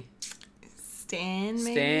potentially Stan,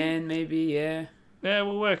 maybe, yeah. Yeah,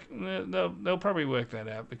 we'll work. They'll probably work that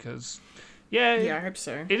out, because yeah, I hope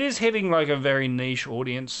so. it is hitting like a very niche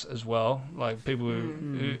audience as well, like people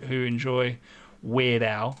who enjoy Weird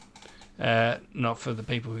Al. Not for the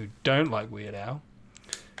people who don't like Weird Al.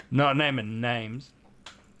 Not naming names.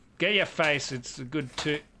 Get your face. It's a good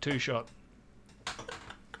two-shot.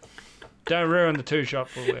 Don't ruin the two-shot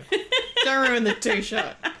for you. Don't ruin the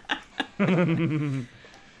two-shot.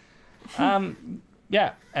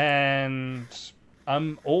 Yeah, and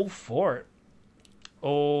I'm all for it.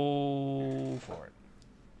 All for it.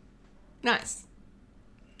 Nice.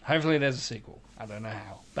 Hopefully there's a sequel. I don't know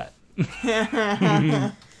how, but...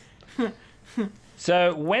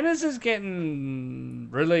 So, when is this getting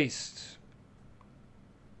released?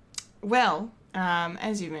 Well,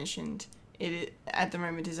 as you mentioned, it at the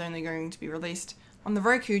moment is only going to be released on the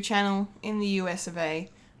Roku channel in the US of A.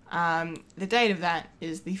 The date of that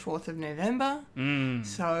is the 4th of November.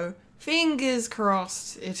 So, fingers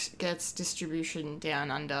crossed it gets distribution down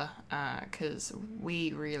under, because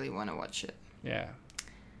we really want to watch it. Yeah.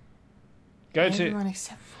 Everyone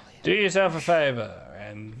except for you. Do yourself a favour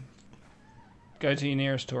and go to your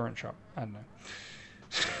nearest torrent shop. I don't know.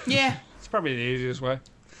 Yeah. It's probably the easiest way.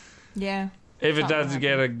 Yeah. If it Something does like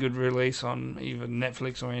get a good release on even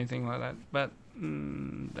Netflix or anything like that. But,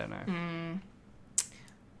 don't know.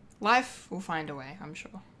 Life will find a way, I'm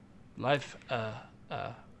sure. Life,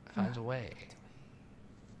 finds a way.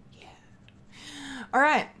 All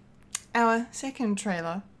right. Our second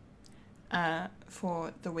trailer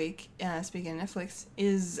for the week, speaking of Netflix,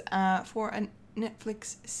 is for a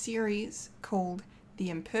Netflix series called The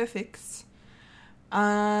Imperfects.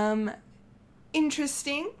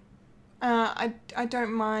 Interesting. I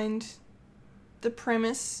don't mind the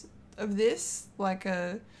premise of this, like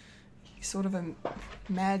a sort of a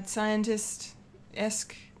mad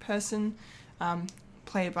scientist-esque person,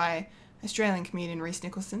 played by Australian comedian Reese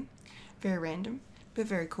Nicholson. Very random, but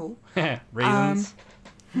very cool. Reasons.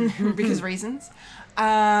 Because reasons.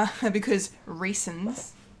 Because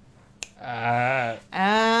reasons. Thank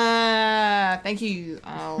you.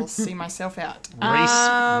 I'll see myself out.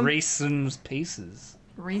 Reasons Pieces.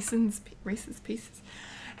 Reasons Pieces.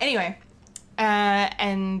 Anyway,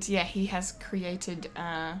 and yeah, he has created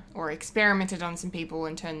or experimented on some people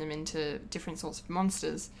and turned them into different sorts of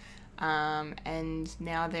monsters. And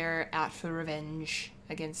now they're out for revenge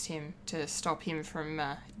against him to stop him from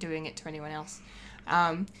doing it to anyone else.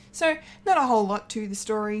 So not a whole lot to the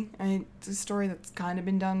story. I mean, it's a story that's kind of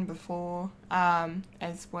been done before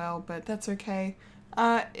as well, but that's okay.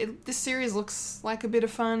 This series looks like a bit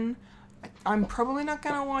of fun. I'm probably not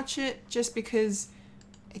going to watch it just because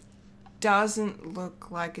it doesn't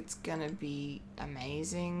look like it's going to be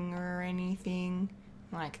amazing or anything.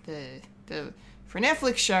 Like the for a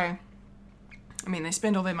Netflix show, I mean, they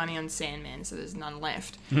spend all their money on Sandman, so there's none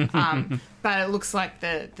left. But it looks like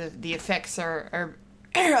the effects are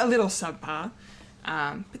a little subpar.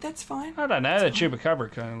 But that's fine. I don't know. The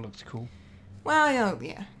Chupacabra kind of looks cool. Well, yeah,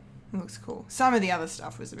 it looks cool. Some of the other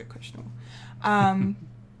stuff was a bit questionable.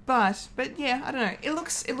 But yeah, I don't know. It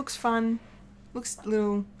looks fun. Looks a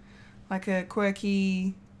little like a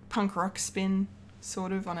quirky punk rock spin,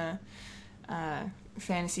 sort of, on a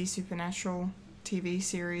fantasy supernatural TV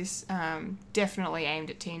series, definitely aimed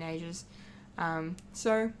at teenagers.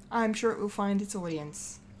 So I'm sure it will find its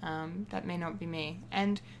audience. That may not be me.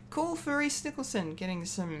 And cool for Reese Nicholson getting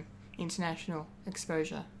some international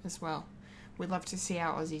exposure as well. We'd love to see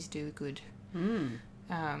our Aussies do good.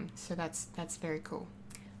 So that's very cool.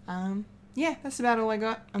 Yeah, that's about all I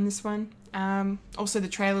got on this one. Also, the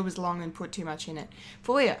trailer was long and put too much in it.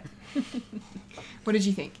 Fulia, what did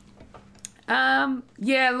you think?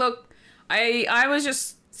 Yeah, look, I was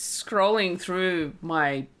just scrolling through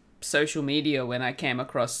my social media when I came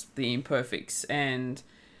across The Imperfects, and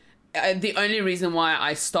the only reason why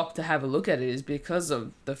I stopped to have a look at it is because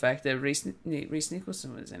of the fact that Reese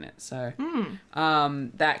Nicholson was in it. So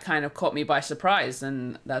that kind of caught me by surprise,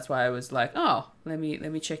 and that's why I was like, oh, let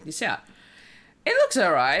me check this out. It looks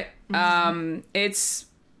alright. It's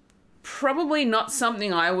probably not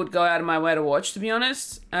something I would go out of my way to watch, to be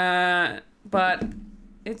honest. But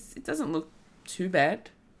it doesn't look too bad.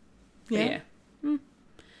 Yeah.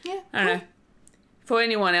 Yeah. I don't know. For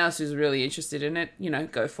anyone else who's really interested in it,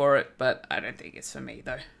 go for it. But I don't think it's for me,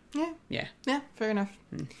 though. Yeah. Yeah. Fair enough.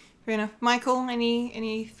 Fair enough. Michael,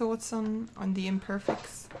 any thoughts on The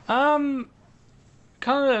Imperfects? Kind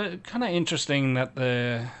of interesting that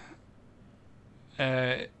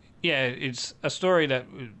it's a story that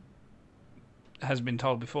has been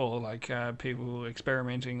told before, like people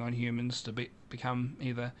experimenting on humans to become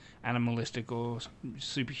either animalistic or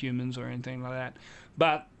superhumans or anything like that.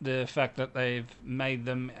 But the fact that they've made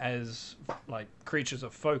them as like creatures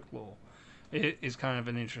of folklore is kind of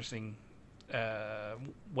an interesting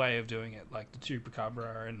way of doing it, like the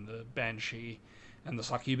Chupacabra and the Banshee and the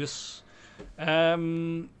succubus.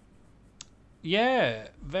 Yeah,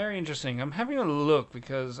 very interesting. I'm having a look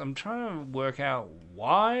because I'm trying to work out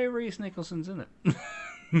why Reese Nicholson's in it.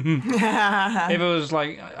 If it was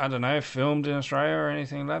like, I don't know, filmed in Australia or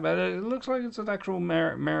anything like that, it looks like it's an actual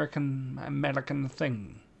American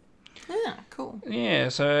thing. Yeah, cool. Yeah,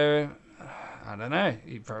 so I don't know.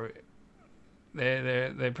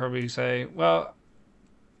 They probably say, well,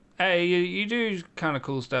 hey, you do kind of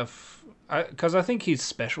cool stuff, because I think his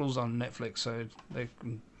specials on Netflix, so they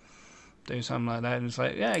can do something like that. And it's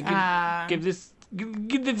like, yeah, give this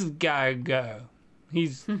guy a go.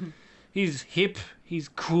 He's hip. He's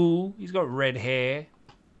cool. He's got red hair.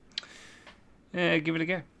 Yeah, give it a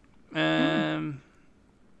go.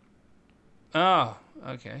 Oh,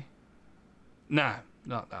 okay. No,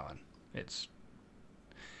 not that one. It's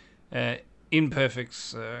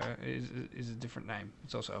Imperfects is a different name.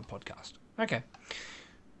 It's also a podcast. Okay.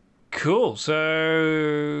 Cool.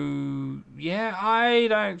 So, yeah, I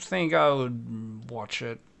don't think I would watch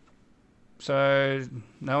it. So,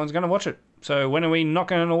 no one's going to watch it. So, when are we not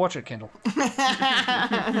going to watch it, Kendall?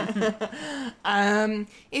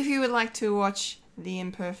 If you would like to watch The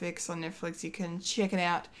Imperfects on Netflix, you can check it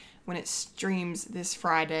out when it streams this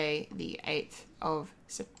Friday, the 8th of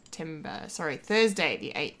September. Sorry, Thursday,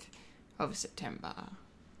 the 8th of September.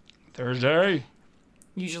 Thursday.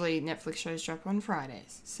 Usually Netflix shows drop on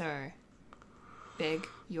Fridays, so beg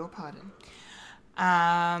your pardon.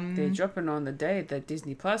 They're dropping on the day that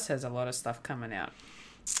Disney Plus has a lot of stuff coming out.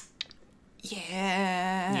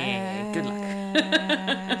 Yeah. Yeah, good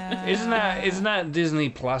luck. Isn't that Disney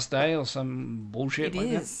Plus Day or some bullshit It like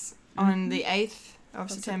is. On the 8th of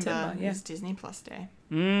September September, yeah. is Disney Plus Day.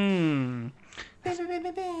 that?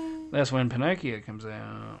 That's when Pinocchio comes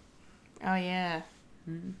out. Oh yeah.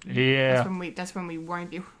 Yeah. That's when we won't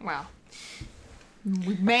be, well,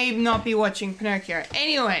 we may not be watching Pinocchio.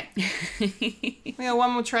 Anyway, we got one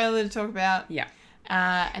more trailer to talk about. Yeah.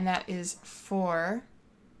 And that is for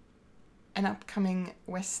an upcoming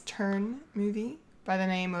Western movie by the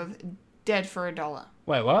name of Dead for a Dollar.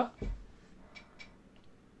 Wait, what?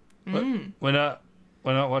 We're not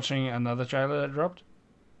watching another trailer that dropped?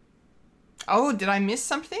 Oh, did I miss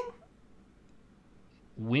something?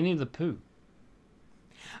 Winnie the Pooh.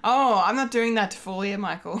 Oh, I'm not doing that to Folia,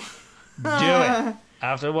 Michael. Do it.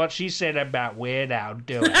 After what she said about Weird Al,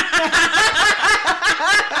 do it.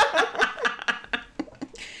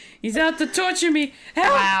 He's out to torture me. Help!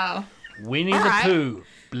 Wow. Winnie All the right. Pooh,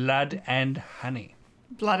 Blood and Honey.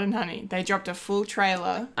 Blood and Honey. They dropped a full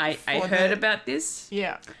trailer. I for heard about this.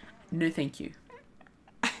 Yeah. No, thank you.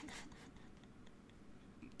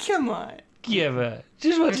 Come on. Give her.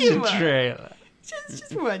 Just watch Give the her. trailer.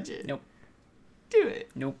 Just watch it. Nope. Do it.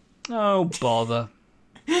 Nope. Oh, bother.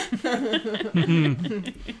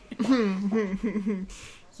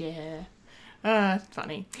 Yeah.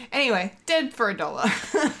 Funny. Anyway, Dead for a Dollar.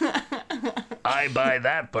 I buy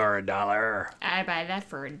that for $1. I buy that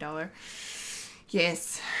for $1.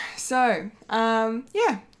 Yes. So,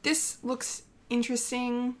 yeah, this looks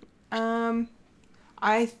interesting.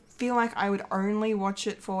 I feel like I would only watch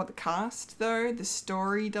it for the cast, though. The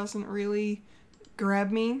story doesn't really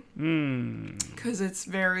grab me. Because it's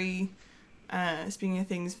very, speaking of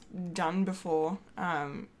things done before,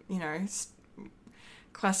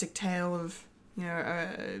 classic tale of,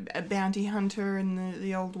 a bounty hunter in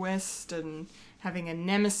the Old West and having a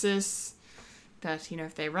nemesis that,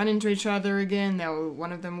 if they run into each other again,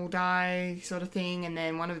 one of them will die, sort of thing, and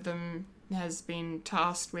then one of them has been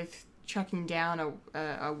tasked with tracking down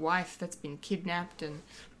a wife that's been kidnapped, and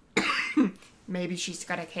maybe she's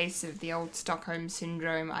got a case of the old Stockholm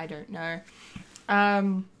Syndrome, I don't know.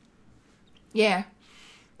 Yeah.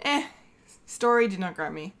 Story did not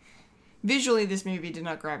grab me. Visually, this movie did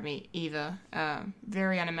not grab me either.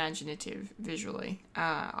 Very unimaginative visually,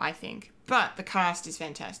 I think. But the cast is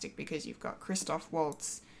fantastic because you've got Christoph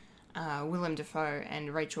Waltz, Willem Dafoe,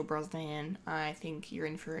 and Rachel Brosnahan. I think you're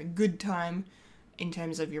in for a good time in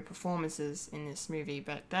terms of your performances in this movie,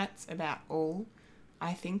 but that's about all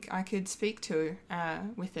I think I could speak to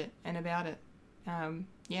with it and about it.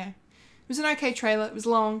 Yeah. It was an okay trailer. It was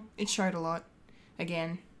long. It showed a lot,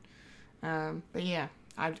 again. But yeah.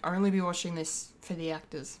 I'd only be watching this for the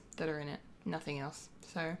actors that are in it, nothing else.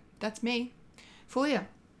 So that's me. Fulia,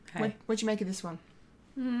 Hey. what'd you make of this one?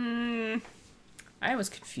 I was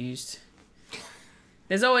confused.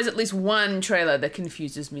 There's always at least one trailer that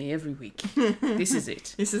confuses me every week. This is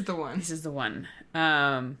it. This is the one. This is the one.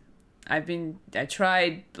 I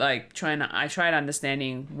tried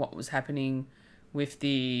understanding what was happening with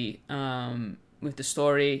the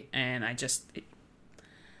story, and I just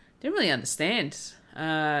didn't really understand.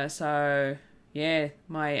 So yeah,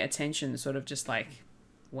 my attention sort of just like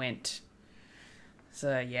went.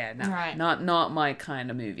 So yeah, no, Right. not my kind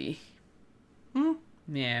of movie.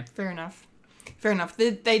 Yeah. Fair enough. Fair enough.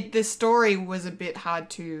 The story was a bit hard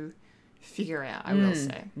to figure out, I will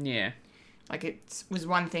say. Yeah. Like, it was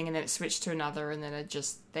one thing and then it switched to another, and then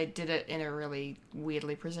they did it in a really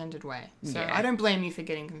weirdly presented way. So Yeah. I don't blame you for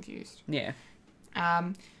getting confused. Yeah.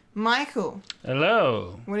 Michael,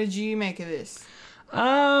 Hello. what did you make of this?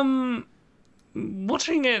 Watching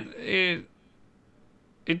it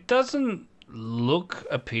doesn't look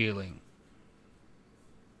appealing.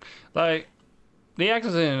 Like, the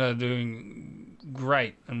actors in it are doing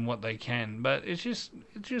great in what they can, but it just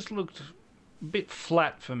looked a bit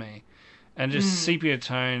flat for me, and just sepia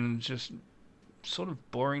tone, just sort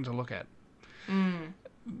of boring to look at.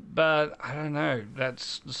 But I don't know.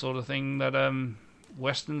 That's the sort of thing that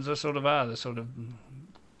westerns are sort of are. They're sort of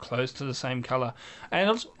close to the same color,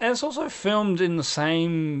 and it's also filmed in the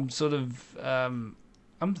same sort of.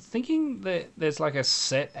 I'm thinking that there's like a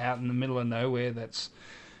set out in the middle of nowhere that's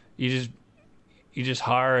you just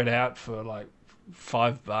hire it out for like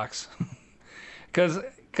 $5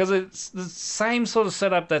 because it's the same sort of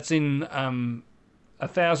setup that's in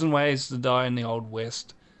 1,000 Ways to Die in the Old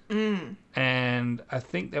West. And I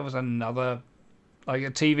think there was another, like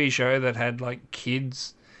a TV show that had like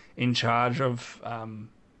kids in charge of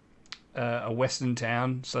a western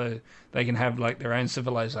town, so they can have like their own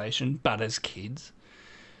civilization, but as kids.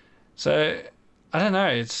 So I don't know.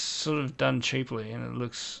 It's sort of done cheaply, and it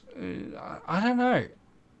looks. I don't know.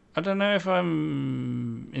 I don't know if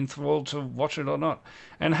I'm enthralled to watch it or not.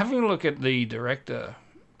 And having a look at the director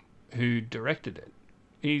who directed it,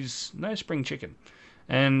 he's no spring chicken.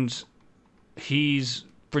 And he's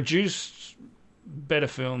produced better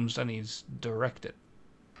films than he's directed.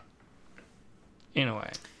 In a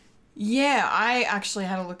way. Yeah, I actually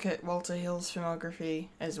had a look at Walter Hill's filmography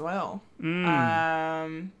as well.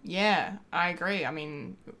 Yeah, I agree. I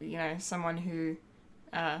mean, you know, someone who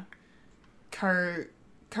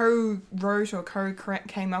co-wrote or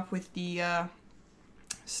came up with the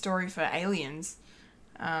story for Aliens.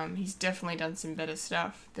 He's definitely done some better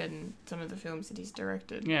stuff than some of the films that he's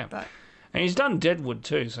directed. Yeah, but and he's done Deadwood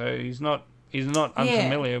too, so he's not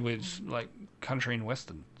unfamiliar with like country and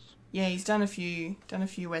westerns. Yeah, he's done a few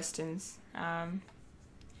westerns, and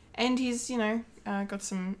he's got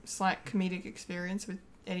some slight comedic experience with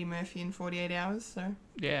Eddie Murphy in 48 Hours. So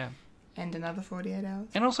yeah, and another 48 Hours,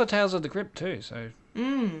 and also Tales of the Crypt too. So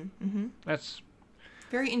that's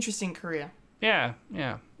very interesting career. Yeah.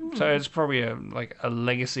 So it's probably a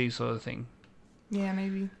legacy sort of thing. Yeah,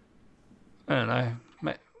 maybe. I don't know.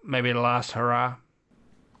 Maybe the last hurrah.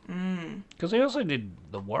 Because he also did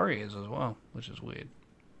The Warriors as well, which is weird.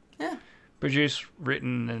 Yeah. Produced,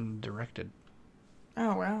 written, and directed.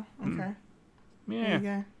 Oh wow. Okay. Yeah. There you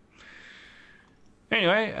go.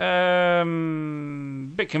 Anyway,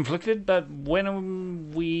 bit conflicted, but when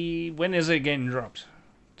is it getting dropped?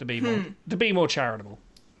 To be more charitable.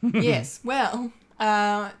 Yes. Well,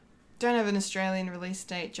 don't have an Australian release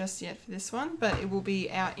date just yet for this one, but it will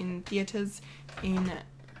be out in theatres in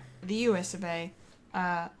the US of A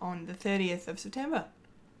on the 30th of September.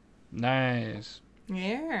 Nice.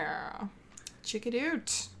 Yeah. Check it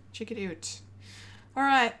out. All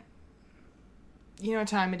right. You know what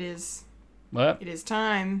time it is. What? It is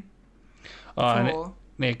time I for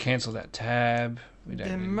need to cancel that tab. We don't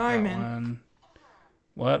the need moment. that one.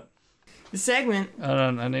 What? the segment.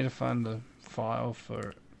 I need to find the file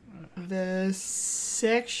for The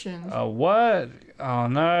section. what? Oh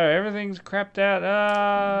no, everything's crapped out.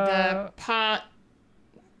 The part.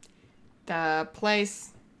 The place.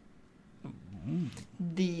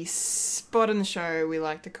 The spot in the show we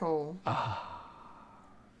like to call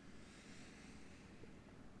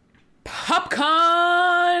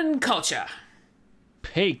Popcorn culture.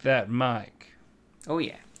 Peak that mic. Oh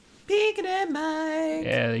yeah. Peek at Mike.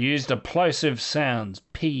 Yeah, they used plosive sounds.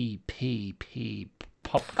 P,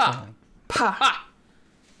 popcorn.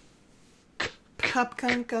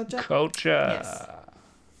 Popcorn culture. Culture. Yes.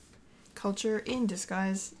 Culture in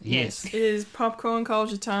disguise. Yes. It is popcorn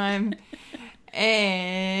culture time.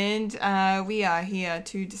 And we are here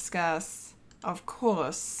to discuss, of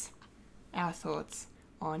course, our thoughts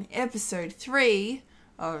on episode 3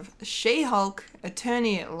 of She-Hulk,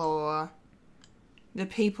 Attorney at Law, The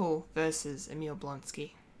People versus Emil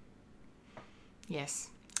Blonsky. Yes.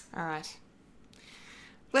 Alright.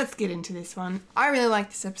 Let's get into this one. I really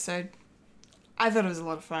liked this episode. I thought it was a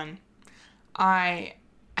lot of fun. I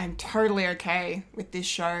am totally okay with this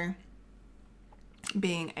show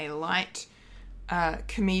being a light,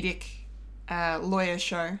 comedic lawyer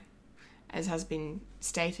show. as has been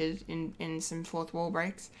stated in some fourth wall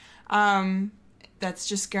breaks. That's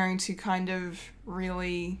just going to kind of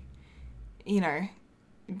really, you know,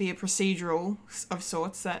 be a procedural of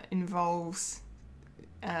sorts that involves,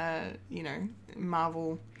 you know,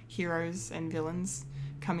 Marvel heroes and villains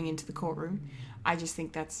coming into the courtroom. I just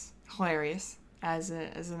think that's hilarious as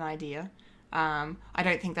an idea. I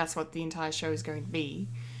don't think that's what the entire show is going to be,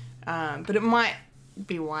 but it might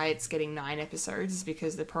be why it's getting 9 episodes,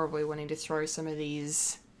 because they're probably wanting to throw some of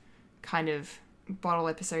these kind of bottle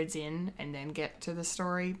episodes in and then get to the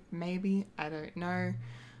story, maybe. I don't know.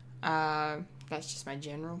 That's just my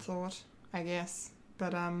general thought, I guess.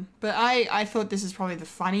 But I thought this is probably the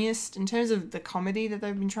funniest in terms of the comedy that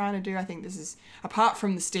they've been trying to do. I think this is, apart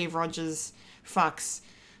from the Steve Rogers fucks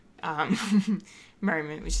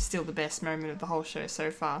moment, which is still the best moment of the whole show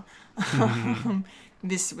so far.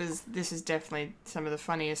 This was definitely some of the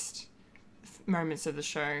funniest moments of the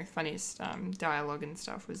show. Funniest dialogue and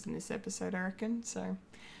stuff was in this episode, I reckon. So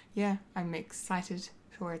yeah, I'm excited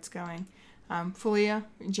for where it's going. Fulia,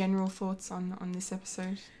 general thoughts on this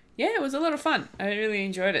episode? Yeah, it was a lot of fun. I really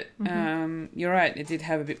enjoyed it. You're right, it did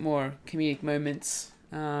have a bit more comedic moments.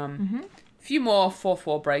 A few more fourth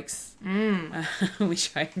wall breaks,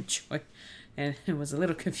 which I enjoyed and was a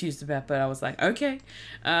little confused about, but I was like, okay.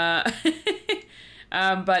 But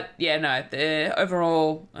yeah, no,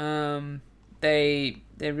 overall, they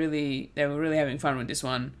were really having fun with this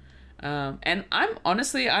one. And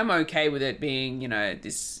I'm okay with it being, you know,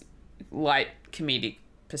 this light comedic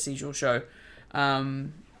procedural show.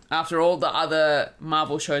 After all the other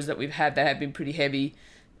Marvel shows that we've had that have been pretty heavy,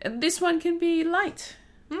 this one can be light.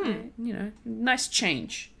 You know, nice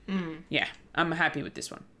change. Yeah, I'm happy with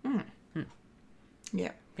this one.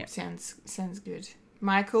 Yeah, sounds good.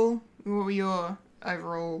 Michael, what were your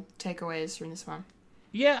overall takeaways from this one?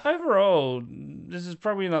 Yeah, overall, this is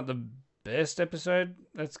probably not the best episode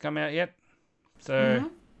that's come out yet. So,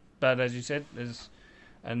 but as you said, there's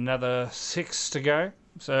another 6 to go.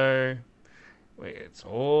 So, it's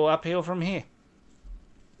all uphill from here.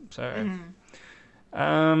 So,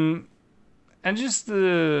 and just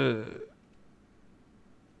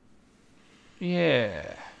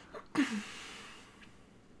yeah.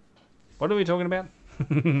 What are we talking about?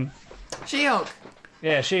 She-Hulk.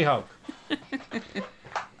 Yeah, She-Hulk.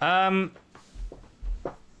 I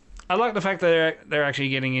like the fact that they're actually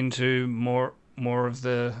getting into more of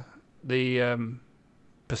the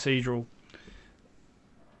procedural,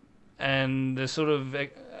 and they're sort of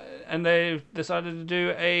and they've decided to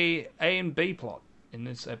do a and B plot in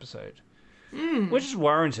this episode, which is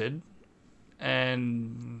warranted,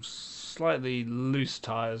 and slightly loose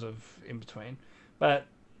ties of in between, but.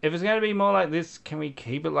 If it's going to be more like this, can we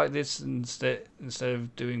keep it like this instead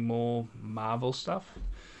of doing more Marvel stuff?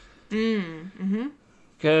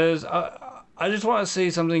 Because I just want to see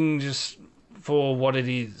something just for what it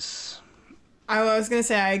is. I was going to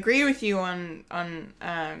say, I agree with you on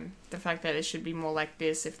the fact that it should be more like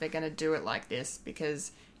this if they're going to do it like this,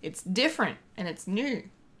 because it's different and it's new.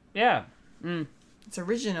 Yeah. It's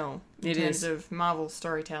original in terms of Marvel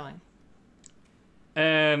storytelling.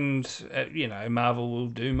 And, you know, Marvel will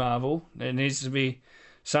do Marvel. It needs to be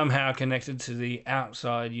somehow connected to the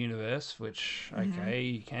outside universe, which, okay,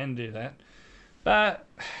 you can do that. But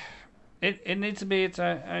it needs to be its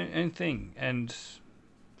own thing. And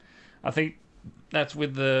I think that's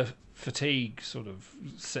with the fatigue sort of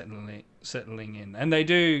settling in. And they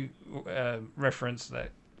do reference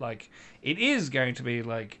that, like, it is going to be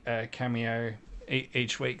like a cameo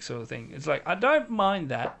each week sort of thing. It's like, I don't mind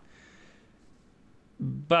that.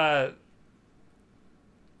 But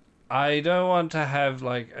I don't want to have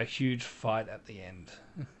like a huge fight at the end.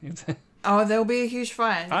 Oh, there'll be a huge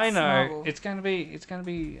fight. I know Marvel. it's gonna be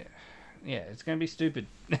stupid,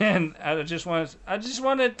 and I just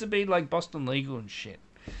want it to be like Boston Legal and shit.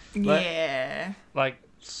 Yeah. Like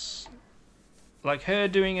her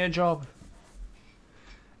doing her job,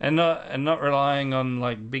 and not relying on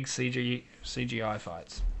like big CGI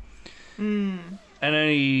fights. And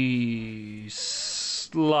only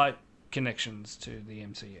slight connections to the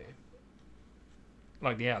MCU,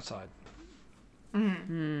 like the outside.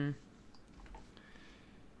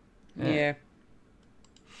 Yeah.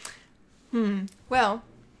 Well,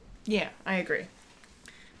 yeah, I agree.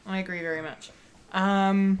 I agree very much.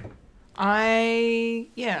 I don't know.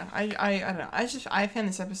 I found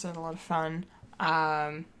this episode a lot of fun.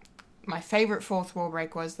 My favorite fourth wall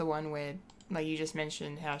break was the one where, like you just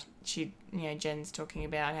mentioned, how Jen's talking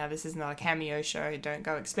about how this is not a cameo show. Don't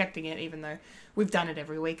go expecting it, even though we've done it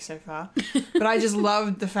every week so far. But I just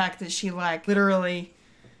loved the fact that she literally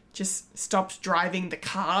just stops driving the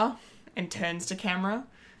car and turns to camera.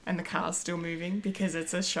 and the car's still moving because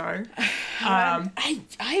it's a show.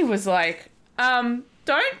 I was like, don't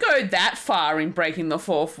go that far in breaking the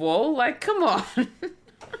fourth wall. Like, come on.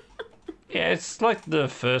 Yeah, it's like the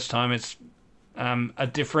first time it's a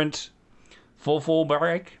different fourth wall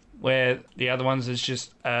break, where the other ones is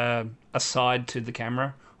just a side to the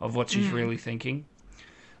camera of what she's really thinking.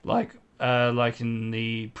 Like in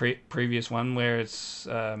the previous one where it's,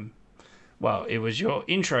 it was your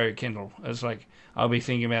intro, Kendall. It was like, I'll be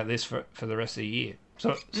thinking about this for the rest of the year,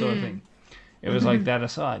 sort of thing. It was like that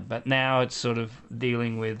aside. But now it's sort of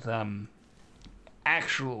dealing with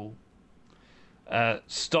actual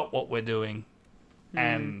stop what we're doing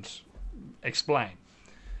and explain.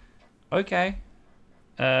 Okay.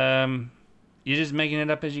 You're just making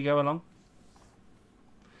it up as you go along?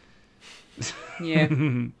 Yeah.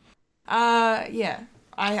 Yeah.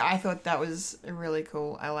 I thought that was really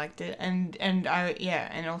cool. I liked it. And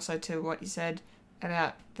also to what you said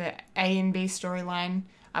about the A and B storyline.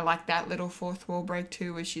 I like that little fourth wall break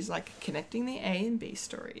too, where she's like connecting the A and B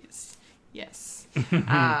stories. Yes.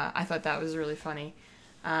 I thought that was really funny.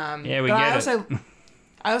 Yeah, we get it.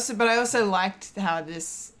 I also liked how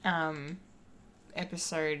this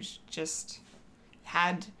episode just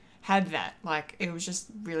had that. Like, it was just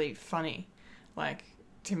really funny. Like,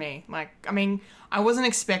 to me. Like, I mean, I wasn't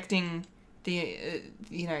expecting the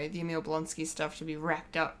Emil Blonsky stuff to be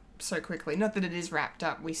wrapped up so quickly. Not that it is wrapped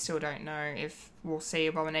up. We still don't know if we'll see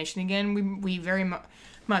Abomination again. We very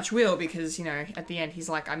much will, because, at the end he's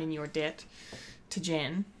like, I'm in your debt to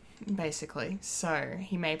Jen, basically. So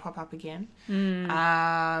he may pop up again.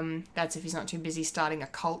 That's if he's not too busy starting a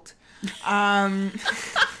cult. But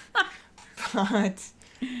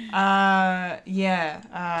I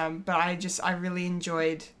really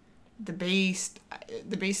enjoyed the B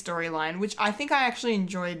storyline, which I think I actually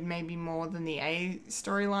enjoyed maybe more than the A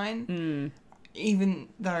storyline. Even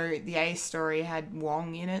though the A story had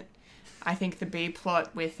Wong in it, I think the B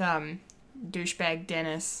plot with dirtbag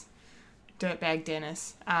Dennis,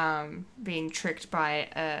 being tricked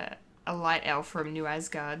by a light elf from New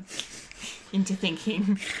Asgard into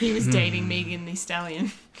thinking he was dating Megan Thee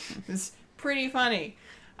Stallion was pretty funny.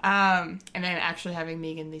 And then actually having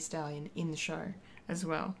Megan Thee Stallion in the show as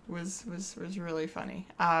well was really funny.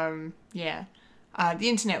 The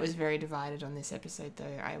internet was very divided on this episode,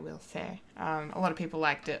 though, I will say. A lot of people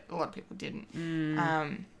liked it, a lot of people didn't.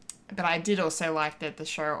 But I did also like that the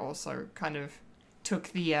show also kind of took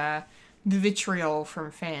the vitriol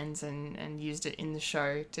from fans and used it in the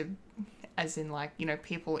show to, as in, like,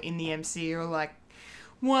 people in the MCU are like,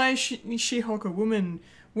 why is She-Hulk a woman,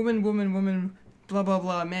 blah, blah,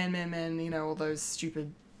 blah, man, all those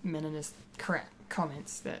stupid meninist crap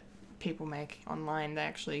comments that people make online. They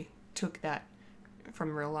actually took that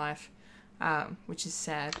from real life, which is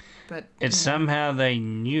sad. But it's somehow they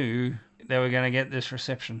knew they were going to get this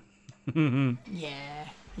reception. Yeah,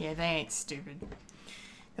 they ain't stupid.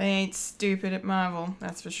 They ain't stupid at Marvel,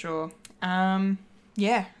 that's for sure. It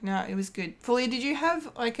was good. Fulia, did you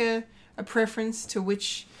have like a preference to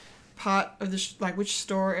which part of the which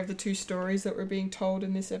story of the two stories that were being told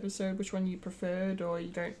in this episode, which one you preferred, or you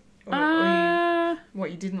don't, or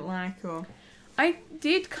what you didn't like, or? I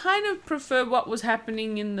did kind of prefer what was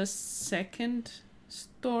happening in the second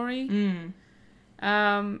story.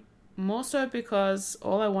 More so because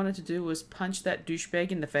all I wanted to do was punch that douchebag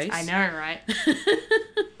in the face. I know, right?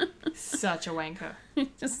 Such a wanker.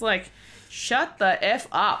 Just like, shut the F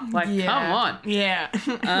up. Like, come on. Yeah.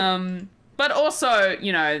 But also,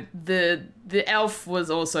 the elf was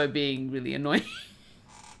also being really annoying.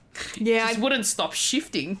 Yeah. Just wouldn't stop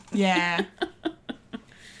shifting. Yeah.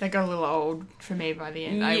 That got a little old for me by the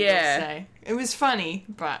end, I will say. It was funny,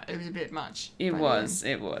 but it was a bit much. It was.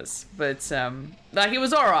 But, it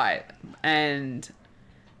was alright. And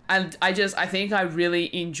I think I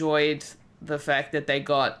really enjoyed the fact that they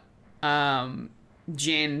got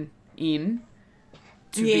Jen in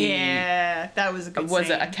to be... Yeah, that was a good Was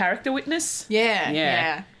scene. it a character witness?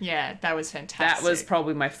 Yeah, that was fantastic. That was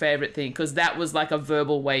probably my favourite thing, because that was like a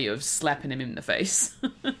verbal way of slapping him in the face.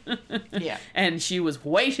 Yeah. And she was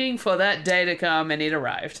waiting for that day to come, and it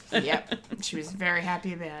arrived. Yep. She was very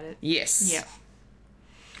happy about it. Yes.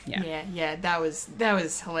 Yep. Yeah. That was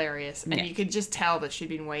hilarious. And you could just tell that she'd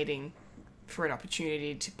been waiting for an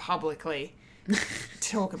opportunity to publicly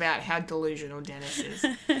talk about how delusional Dennis is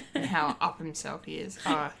and how up himself he is.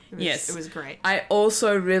 It was great. I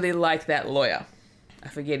also really like that lawyer. I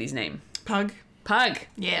forget his name. Pug.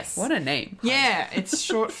 Yes. What a name. Pug. Yeah, it's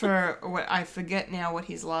short for what I forget now what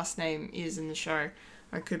his last name is in the show.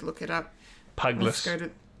 I could look it up. Pugless.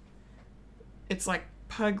 It's like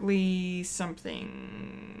Pugly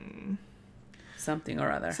something. something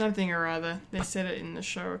or other. Something or other. They said it in the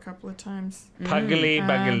show a couple of times. Puggly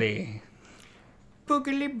buggly.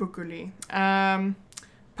 Boogly boogly.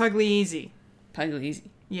 Puglieasy. Puglieasy.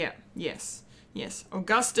 Yeah. Yes.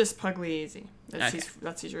 Augustus Puglieasy. That's Okay.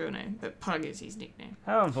 that's his real name, but Pug is his nickname.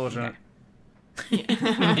 How unfortunate.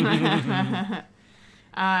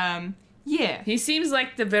 Yeah. He seems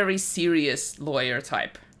like the very serious lawyer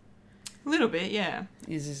type. A little bit, yeah.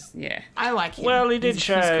 He's just, yeah. I like him. Well, he did He's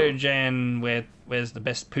show cool. Jan where's the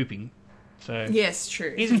best pooping. So Yes,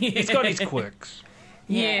 true. he's got his quirks.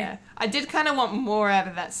 Yeah. I did kind of want more out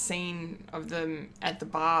of that scene of them at the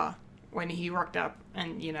bar when he rocked up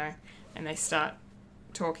and, and they start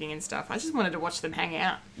talking and stuff. I just wanted to watch them hang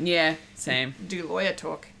out, Yeah, same. do lawyer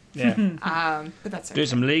talk. Yeah. But that's okay. Do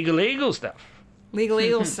some legal stuff.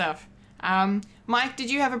 Legal stuff. Mike,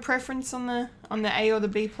 did you have a preference on the A or the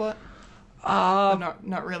B plot? Or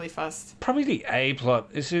not really fussed. Probably the A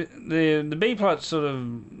plot. The B plot sort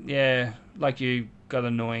of, like you got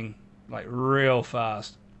annoying, like real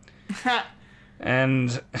fast.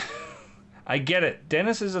 And I get it.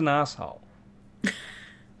 Dennis is an asshole.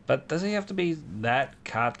 But does he have to be that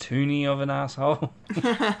cartoony of an asshole?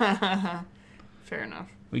 Fair enough.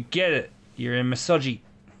 We get it. You're a misogy.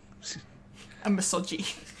 A misogy.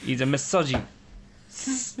 He's a misogy.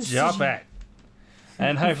 Drop back.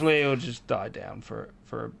 And hopefully it'll just die down for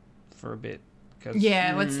a bit. 'Cause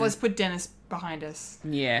Yeah, let's put Dennis behind us,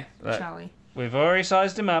 Yeah. shall we? we've already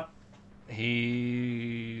sized him up.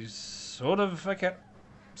 He's sort of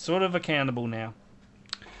accountable now.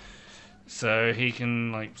 So he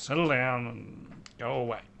can like settle down and go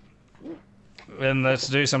away. Then let's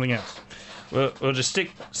do something else. We'll just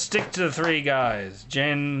stick to the three guys.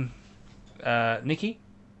 Jen, Nikki,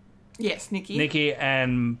 Yes, Nikki.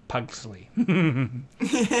 and Pugsley.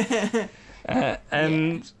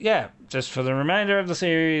 And yeah, just for the remainder of the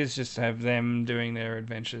series, just have them doing their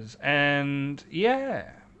adventures. And yeah.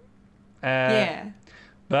 Yeah.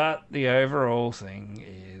 But the overall thing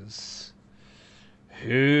is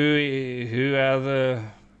who are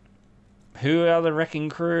the Wrecking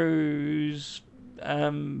Crew's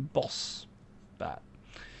boss? But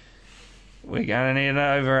we're gonna need an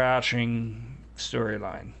overarching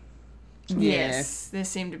storyline. Yes, there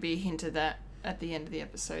seemed to be a hint of that at the end of the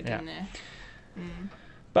episode, Yeah. didn't there?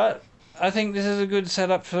 But I think this is a good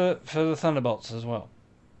setup for the Thunderbolts as well.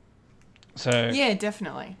 So Yeah,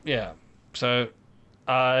 definitely. yeah. So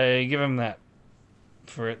I give him that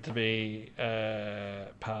for it to be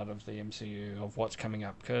part of the MCU of what's coming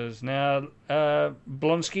up, because now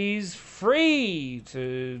Blonsky's free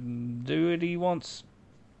to do what he wants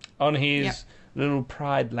on his little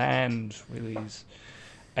pride land with his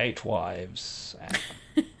 8 wives.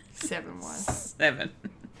 7 was. 7.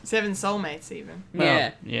 7 soulmates, even.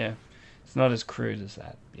 Yeah. Yeah. It's not as crude as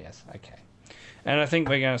that. Yes, okay. And I think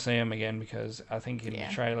we're going to see him again, because I think in the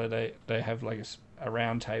trailer they have like a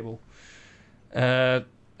round table and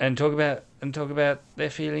talk about their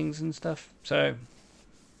feelings and stuff. So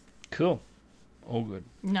cool. All good.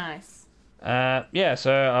 Nice. Yeah,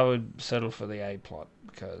 so I would settle for the A plot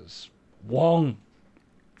because Wong.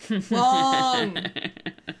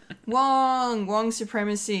 Wong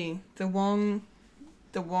supremacy. The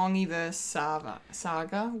Wongiverse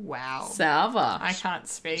saga. Wow. Salva. I can't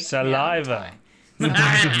speak. Saliva.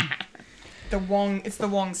 The Wong. It's the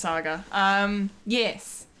Wong saga.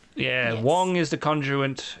 Yes. Yeah, Yes. Wong is the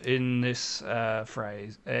conduit in this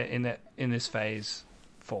phrase in this phase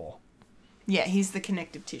 4. Yeah, he's the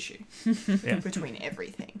connective tissue Yeah. between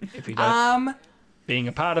everything. If you don't being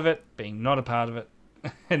a part of it, being not a part of it,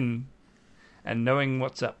 and knowing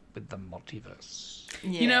what's up with the multiverse.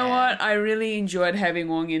 Yeah. You know what? I really enjoyed having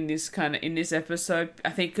Wong in this episode. I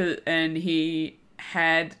think, and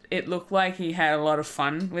it looked like he had a lot of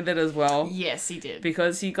fun with it as well. Yes, he did.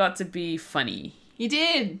 Because he got to be funny, He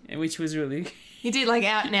did. which was really He did, like,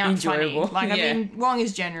 out and out Enjoyable, funny. Like, yeah. I mean, Wong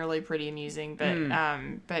is generally pretty amusing,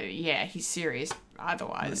 but yeah, he's serious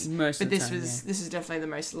otherwise. Most but of the this time, this is definitely the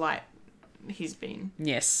most light he's been.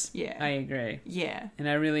 yes. Yeah. I agree, Yeah. and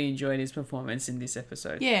I really enjoyed his performance in this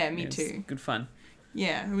episode. Yeah, me It was too. Good fun.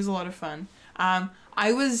 Yeah, it was a lot of fun.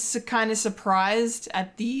 I was kind of surprised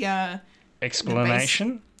at the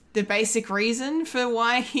Explanation? the basic reason for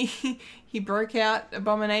why he broke out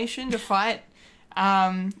Abomination to fight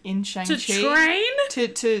in Shang-Chi. To train?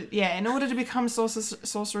 To in order to become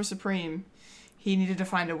Sorcerer Supreme, he needed to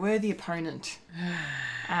find a worthy opponent.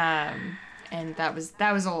 And that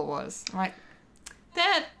was all it was. Like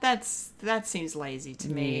that seems lazy to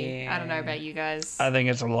me. Yeah. I don't know about you guys. I think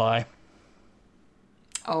it's a lie.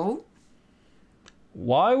 Oh?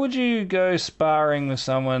 Why would you go sparring with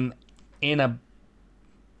someone in a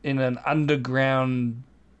in an underground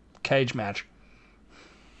cage match.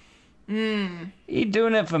 He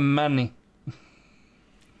doing it for money.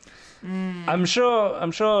 I'm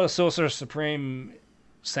sure Sorcerer Supreme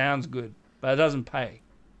sounds good, but it doesn't pay.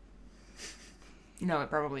 No, it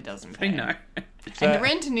probably doesn't. I Pay. know. So- And the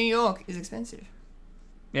rent to New York is expensive.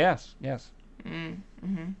 Yes. And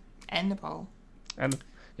Nepal. And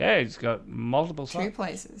yeah, he's got multiple Two sites.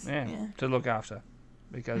 places. Yeah, Yeah. to look after,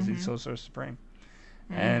 because he's Sorcerer Supreme,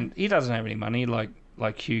 and he doesn't have any money like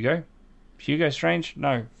Hugo. Hugo Strange?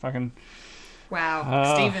 No, fucking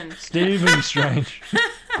Wow. Stephen Strange.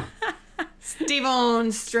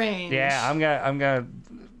 Stephen Strange. Yeah, I'm gonna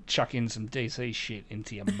chuck in some DC shit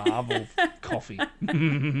into your Marvel coffee.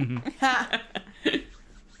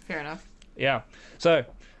 Fair enough. Yeah. So,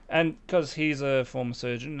 and because he's a former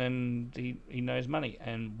surgeon and he knows money,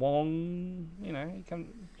 and Wong, you know, he can.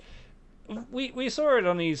 We saw it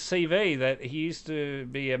on his CV that he used to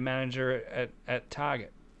be a manager at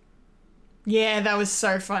Target. Yeah, that was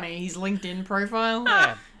so funny. His LinkedIn profile,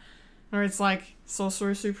 Yeah. where it's like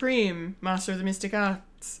Sorcerer Supreme, Master of the Mystic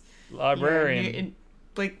Arts, Librarian.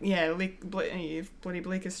 Bloody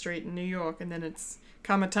Bleecker Street in New York, and then it's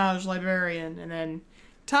Kamatage Librarian, and then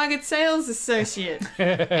Target Sales Associate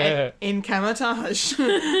in Kamatage.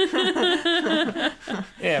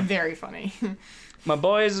 Yeah. Very funny. My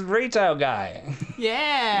boy's a retail guy.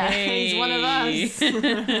 Yeah, he's one of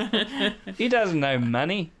us. He doesn't know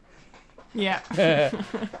money. Yeah,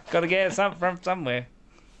 Got to get something from somewhere.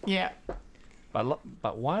 yeah. But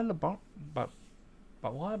why LeBron? But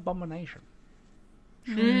why Abomination?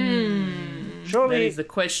 That Surely, is the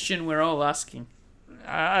question we're all asking.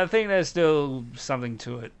 I think there's still something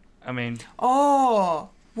to it. I mean, Oh,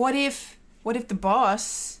 what if the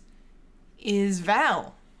boss is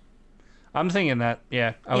Val? I'm thinking that.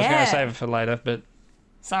 Yeah, I was going Yeah. to save it for later, but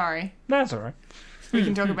Sorry, that's all right. we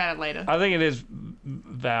can talk about it later. I think it is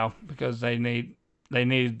Val because they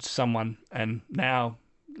need someone, and now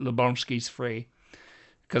Lebowski's free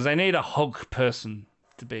because they need a Hulk person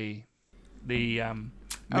to be the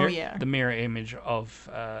the mirror image of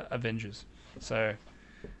Avengers. So,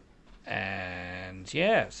 and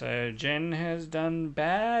yeah, so Jen has done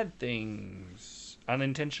bad things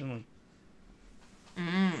unintentionally,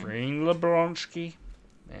 freeing Lebowski,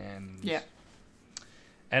 and Yeah.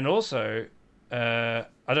 and also. I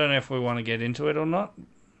don't know if we want to get into it or not,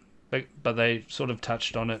 but they sort of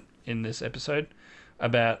touched on it in this episode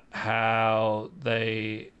about how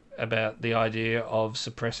about the idea of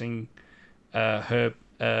suppressing their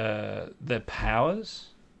powers,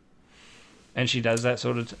 and she does that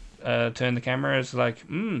sort of turn the camera. It's like,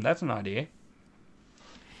 that's an idea.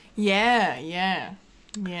 Yeah.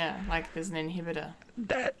 Like there's an inhibitor.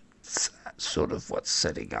 That's sort of what's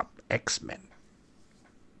setting up X-Men.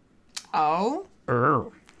 Oh,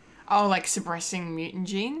 Oh. like suppressing mutant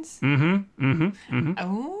genes. Mm-hmm.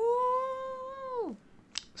 Oh.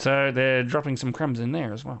 So they're dropping some crumbs in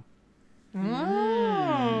there as well.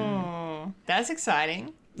 Oh, that's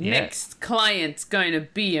exciting. Yeah. Next client's going to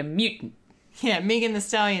be a mutant. Yeah, Megan Thee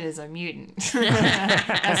Stallion is a mutant.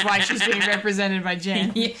 That's why she's being represented by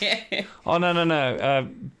Jen. Yeah. Oh, no.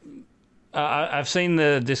 I've seen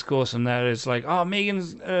the discourse on that. It's like, oh,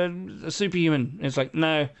 Megan's a superhuman. It's like,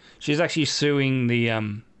 no, she's actually suing the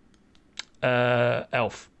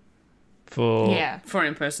elf for For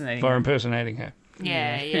impersonating. impersonating her.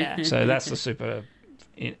 Yeah. So that's the super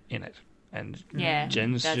in it. And Yeah,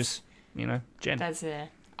 Jen's that's- just, Jen. That's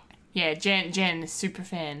Jen, super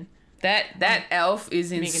fan. That elf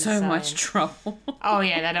is in Megan so Thee much Stallion. trouble. Oh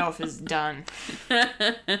yeah, that elf is done.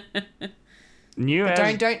 New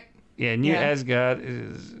Don't. New yeah. Asgard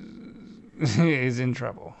is in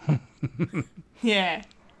trouble. Yeah.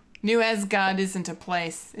 New Asgard isn't a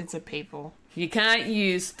place; it's a people. You can't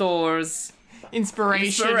use Thor's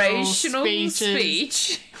Inspirational speech.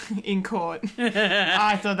 speeches in court.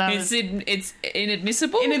 I thought that was It's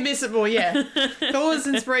inadmissible. inadmissible. Yeah, Thor's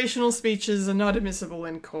inspirational speeches are not admissible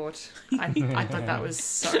in court. I thought that was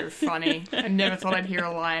so funny. I never thought I'd hear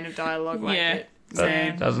a line of dialogue like Yeah. it.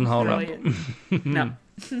 Same. Doesn't hold Brilliant. No.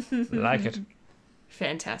 like it.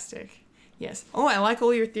 Fantastic. Yes. Oh, I like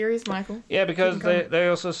all your theories, Michael. Yeah, because Keep 'em coming. they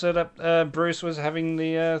also set up Bruce was having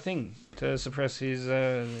the thing to suppress his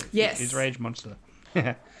Yes. his rage monster.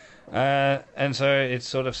 And so it's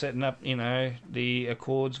sort of setting up, the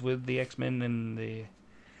accords with the X-Men and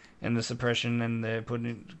the suppression, and they're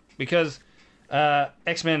putting because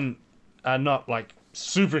X-Men are not like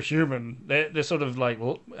superhuman. They're sort of like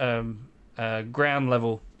ground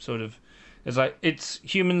level sort of. It's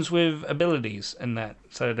humans with abilities and that,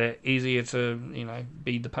 so they're easier to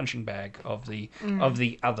be the punching bag of the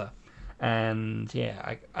other, And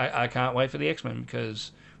yeah, I can't wait for the X-Men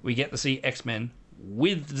because we get to see X-Men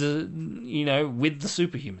with the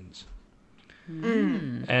superhumans.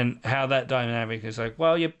 And how that dynamic is like,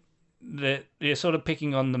 well, you're sort of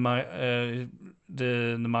picking on the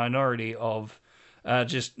minority of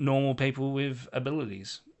just normal people with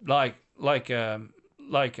abilities, like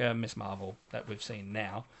Miss Marvel that we've seen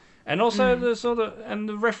now, and also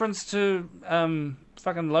the reference to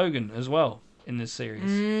fucking Logan as well in this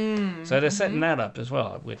series. So they're setting that up as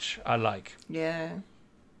well, which I like. Yeah,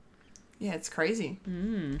 it's crazy.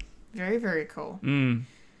 Very, very cool.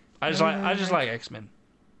 I just like X-Men.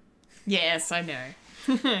 Yes, I know.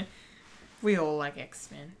 We all like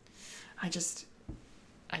X-Men. I just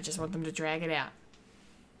want them to drag it out.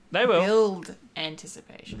 They will. Build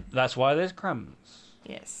anticipation. That's why there's crumbs.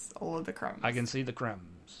 Yes, all of the crumbs. I can see the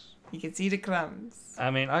crumbs. You can see the crumbs.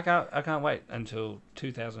 I mean, I can't wait until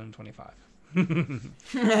 2025. And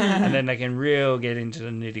then they can get into the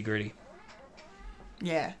nitty-gritty.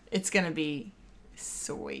 Yeah, it's going to be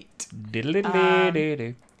sweet.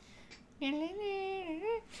 Diddle-diddle-diddle.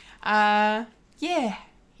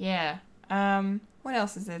 Yeah. What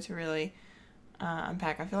else is there to really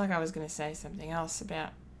unpack? I feel like I was going to say something else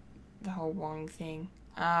about the whole Wong thing.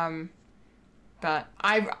 But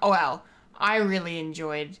I really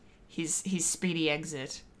enjoyed his speedy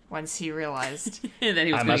exit once he realized that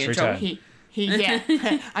he was I going must to get in trouble. return.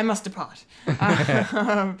 I must depart.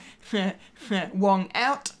 Wong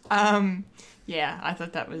out. Yeah, I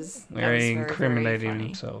thought that was Very very, incriminating very funny.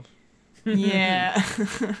 himself. Yeah.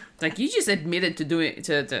 Like, you just admitted to doing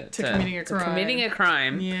to committing a crime. committing a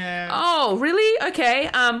crime. Yeah. Oh, really? Okay.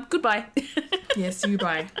 Goodbye. Yes, you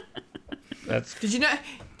bye. That's Did you know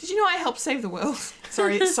I helped save the world?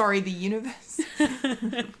 Sorry, the universe.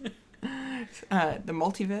 The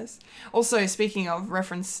multiverse. Also, speaking of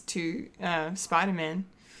reference to Spider-Man,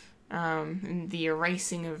 and the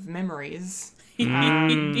erasing of memories.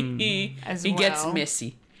 As It gets well.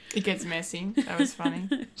 messy. It gets messy. That was funny.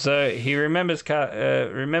 so he remembers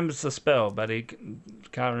the spell, but he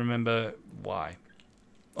can't remember why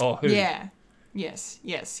or who. Yeah. Yes.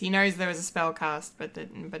 He knows there was a spell cast, but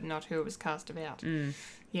not who it was cast about.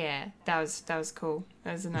 Yeah, that was cool.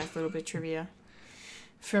 That was a nice little bit of trivia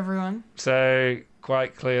for everyone. So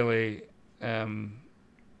quite clearly,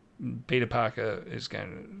 Peter Parker is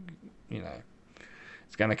going to,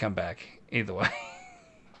 it's going to come back either way.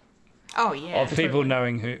 Oh yeah. Of people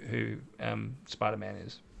knowing who Spider-Man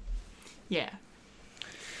is. Yeah.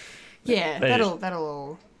 Yeah, They- that'll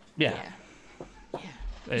all. Yeah.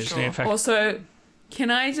 Yeah. Sure. In fact, Also,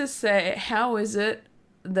 can I just say, how is it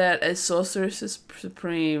that a Sorcerer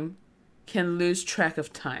Supreme can lose track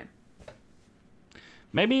of time?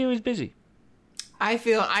 maybe he was busy. I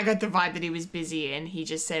got the vibe that he was busy and he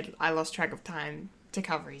just said, I lost track of time to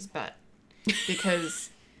cover his butt. Because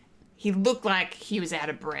he looked like he was out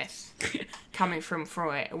of breath coming from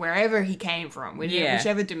wherever he came from,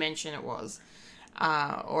 whichever dimension it was.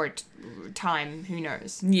 Or time, who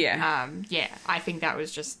knows. Yeah. I think that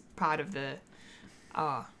was just part of the,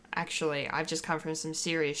 actually, I've just come from some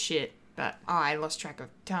serious shit, but, I lost track of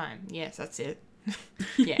time. Yes, that's it.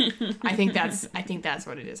 Yeah. I think that's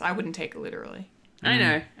what it is. I wouldn't take it literally. I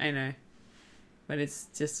know. But it's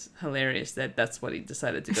just hilarious that that's what he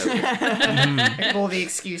decided to go with. All the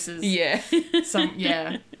excuses. Yeah.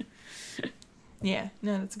 Yeah. Yeah.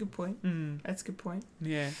 No, that's a good point. That's a good point.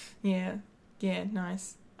 Yeah. Yeah. Yeah,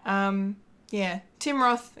 nice. Yeah. Tim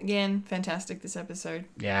Roth, again, fantastic this episode.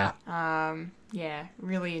 Yeah. Yeah,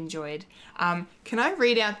 really enjoyed. Can I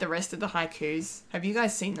read out the rest of the haikus? Have you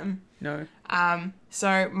guys seen them? No.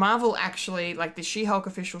 So Marvel actually, like the She-Hulk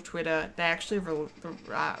official Twitter, they actually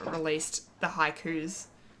released the haikus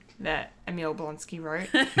that Emil Blonsky wrote.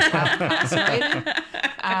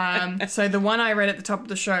 So the one I read at the top of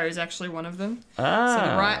the show is actually one of them. So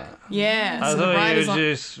I so the thought writers you on-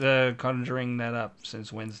 were just conjuring that up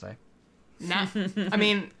since Wednesday. Nah. I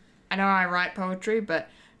mean, I know I write poetry, but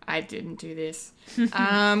I didn't do this.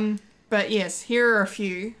 But yes, here are a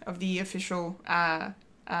few of the official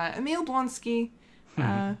Emil Blonsky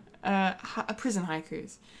prison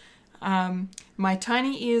haikus. My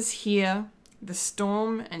tiny ears hear the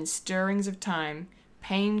storm and stirrings of time,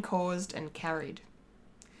 pain caused and carried.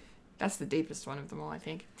 That's the deepest one of them all, I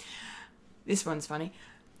think. This one's funny.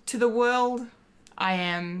 To the world, I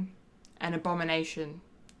am an abomination,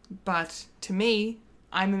 but to me,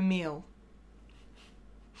 I'm a meal.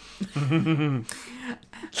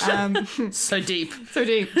 So deep. So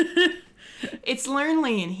deep. It's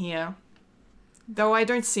lonely in here, though I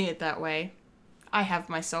don't see it that way. I have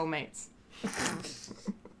my soulmates.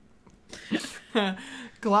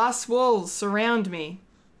 Glass walls surround me,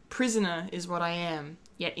 Prisoner is what I am,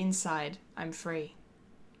 yet inside I'm free.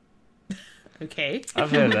 Okay.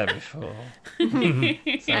 I've heard that before.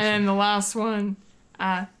 And the last one,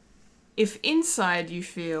 if inside you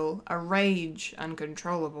feel a rage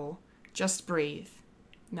uncontrollable, just breathe.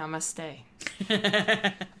 Namaste.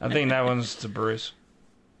 I think that one's to Bruce.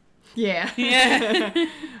 Yeah. Yeah.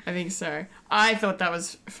 I think so. I thought that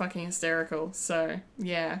was fucking hysterical. So,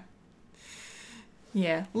 yeah.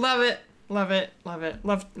 Yeah. Love it. Love it. Love it.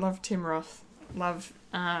 Love Tim Roth. Love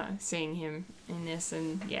seeing him in this,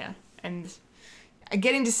 and yeah. And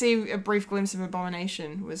getting to see a brief glimpse of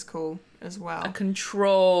Abomination was cool as well. A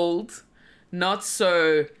controlled, not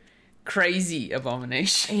so crazy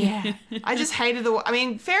Abomination. Yeah. I just hated I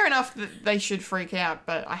mean, fair enough that they should freak out,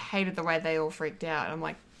 but I hated the way they all freaked out. I'm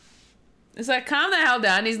like, It's like, calm the hell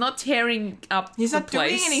down. He's not tearing up he's the not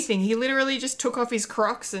place. doing anything. He literally just took off his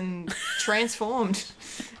Crocs and transformed.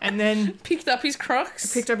 And then Picked up his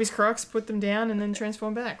Crocs. picked up his Crocs, put them down, and then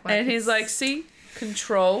transformed back. And he's it's like, see?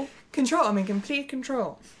 Control. control. I mean, complete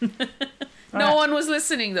control. No one was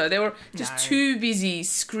listening, though. They were just No. too busy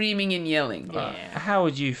screaming and yelling. Yeah. How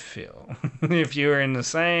would you feel if you were in the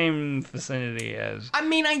same vicinity as I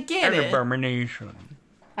mean, I get it. Abomination?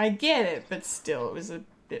 I get it, but still, it was a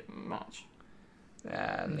bit much.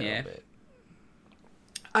 A little Yeah. bit.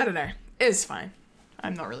 I don't know. It was fine.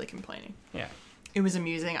 I'm not really complaining. Yeah. It was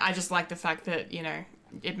amusing. I just like the fact that, you know,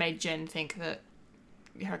 it made Jen think that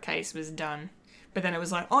her case was done. But then it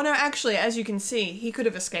was like, oh no, actually, as you can see, he could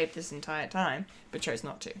have escaped this entire time, but chose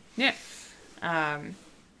not to. Yeah.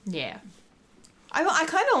 Yeah. I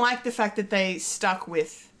kind of like the fact that they stuck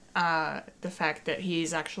with the fact that he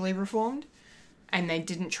is actually reformed, and they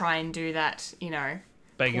didn't try and do that, you know,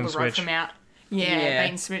 Bait pull and the rug switch. from out. Yeah, Yeah. bait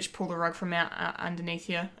and switch, pull the rug from out underneath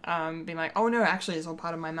you. Being like, oh no, actually, it's all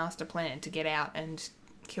part of my master plan to get out and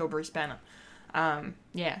kill Bruce Banner.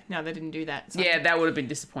 Yeah, no, they didn't do that. So Yeah, that would have been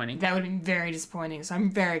disappointing. that would have been very disappointing. So I'm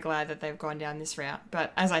very glad that they've gone down this route.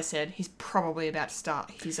 But as I said, he's probably about to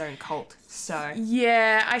start his own cult. So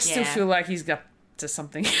Yeah, I still Yeah. feel like he's got to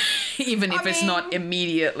something, even if I it's mean, not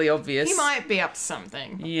immediately obvious. he might be up to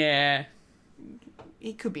something. Yeah,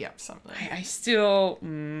 He could be up to something. I still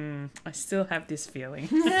have this feeling.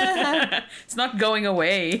 It's not going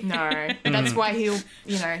away. No, but that's why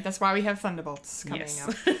that's why we have Thunderbolts coming Yes.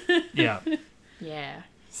 up. Yeah. Yeah.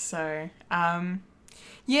 So,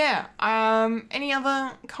 any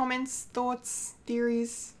other comments, thoughts,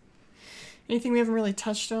 theories? Anything we haven't really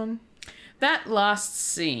touched on? That last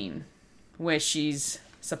scene where she's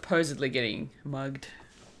supposedly getting mugged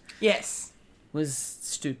Yes. was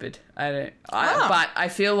stupid. But I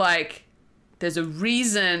feel like there's a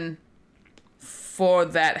reason for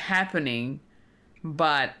that happening,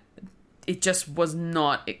 but it just was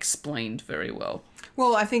not explained very well.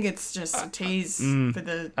 Well, I think it's just a tease for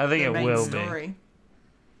the I think the it main will be. story.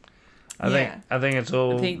 I think it's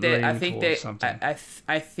all I think something.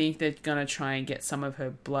 I think they're gonna try and get some of her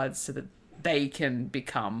blood so that they can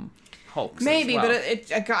become Hulks. Maybe, as well.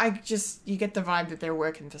 but you get the vibe that they're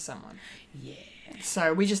working for someone. Yeah.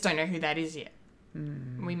 So we just don't know who that is yet.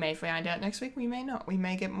 We may find out next week. We may not. We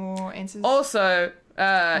may get more answers. Also,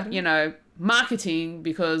 marketing,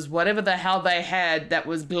 because whatever the hell they had that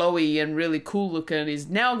was glowy and really cool looking is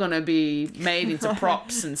now going to be made into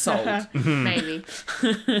props and sold. Maybe.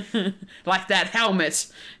 Like that helmet.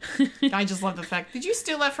 I just love the fact. Did you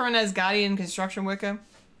steal that from an Asgardian construction worker?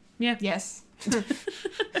 Yeah. Yes.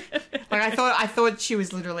 Like I thought she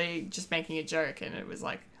was literally just making a joke, and it was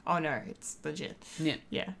like, oh no, it's legit. Yeah.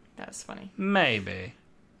 Yeah, that was funny. Maybe.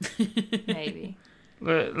 Maybe.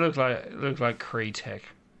 Looked like Kree tech.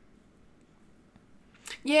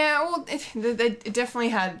 Yeah, well, it definitely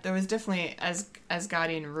had. There was definitely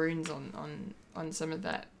Asgardian runes on some of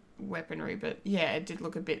that weaponry, but yeah, it did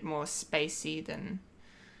look a bit more spacey than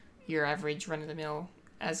your average run of the mill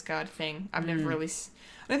Asgard thing. I've never really.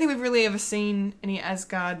 I don't think we've really ever seen any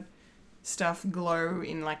Asgard stuff glow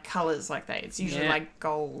in like colors like that. It's usually like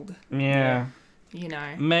gold. Yeah. You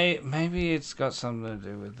know. Maybe it's got something to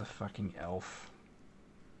do with the fucking elf.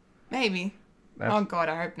 Maybe. That's- Oh god,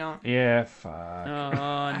 I hope not. Yeah, fuck.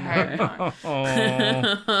 I Oh, hope not.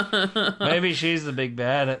 Oh. Maybe she's the big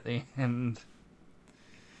bad at the end.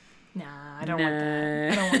 Nah, I don't want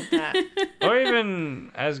that. I don't want that. Or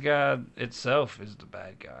even Asgard itself is the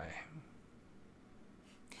bad guy.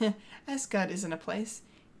 Asgard isn't a place.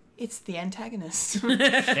 It's the antagonist.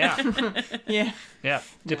 Yeah. Yeah. Yeah.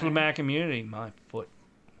 Diplomatic immunity, my foot.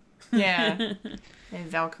 Yeah. And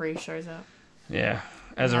Valkyrie shows up. Yeah.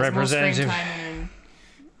 As a Has more screen representative. time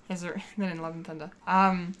than in Love and Thunder.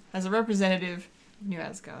 As a representative of New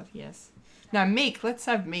Asgard, yes. No, Meek. Let's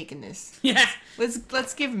have Meek in this. Yeah.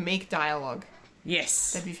 Let's give Meek dialogue.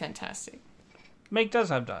 Yes. That'd be fantastic. Meek does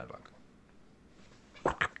have dialogue.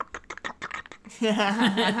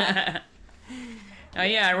 Oh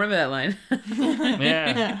yeah, I remember that line.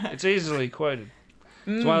 Yeah, it's easily quoted.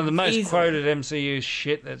 It's one of the most easily. quoted MCU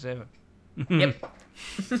shit that's ever. Yep.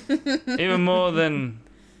 Even more than.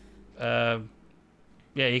 Yeah,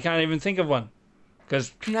 you can't even think of one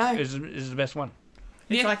because No. it's the best one.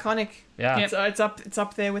 It's Yeah. iconic. Yeah. Yep. So it's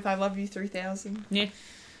up there with I Love You 3000. Yeah.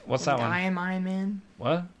 What's that I one? Am Iron Man.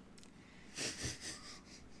 What?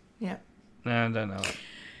 Yeah. No, I don't know. It.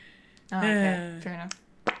 Oh, okay. Fair enough.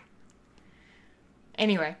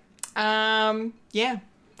 Anyway, yeah.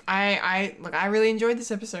 I really enjoyed this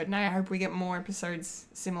episode, and I hope we get more episodes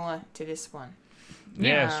similar to this one.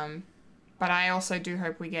 Yes. But I also do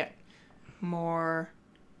hope we get more.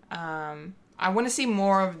 I want to see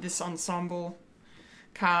more of this ensemble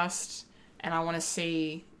cast, and I want to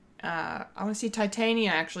see. I want to see Titania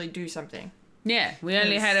actually do something, Yeah, we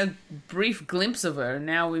only had a brief glimpse of her, and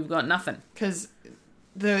now we've got nothing. because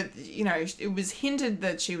it was hinted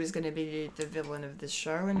that she was going to be the villain of this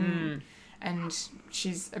show, and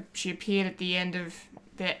she appeared at the end of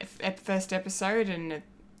the first episode and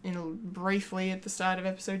briefly at the start of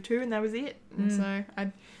episode 2, and that was it. And so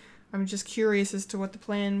I'm just curious as to what the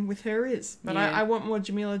plan with her is, but Yeah. I want more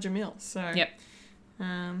Jamila Jamil. So Yep.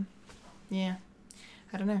 yeah,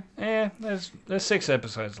 I don't know. Yeah, there's 6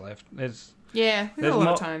 episodes left. There's Yeah, we got a lot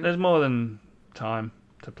more, of time, There's more than time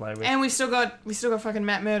to play with. and we still got fucking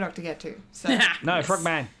Matt Murdock to get to. So No,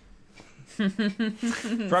 Frogman.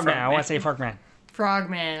 Frogman. I want to say Frogman.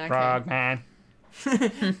 Frogman, okay. Frogman.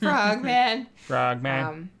 Frogman.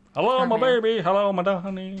 Frogman. Hello, my Frogman. baby. Hello, my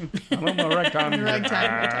darling. Hello, my ragtime.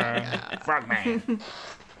 Ragtime. Frogman.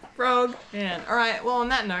 Frog. Man. All right. Well, on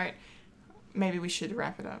that note, maybe we should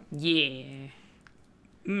wrap it up. Yeah.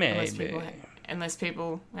 Unless Maybe.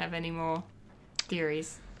 people have any more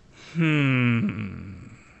theories. Hmm.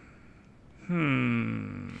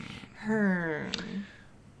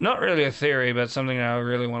 Not really a theory, but something I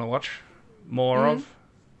really want to watch more of.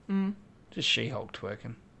 Just She-Hulk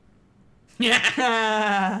twerking.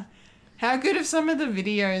 Yeah. How good have some of the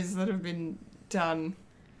videos that have been done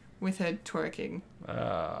with her twerking?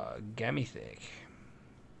 Gammy thick.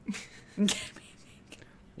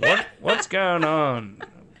 What's going on?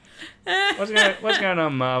 What's going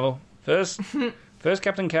on, Marvel? First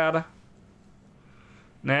Captain Carter.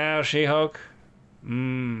 Now She-Hulk.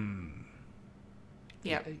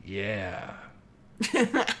 Yep. Yeah.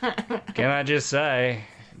 Can I just say,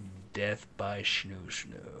 death by Schnoo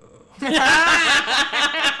Schnoo.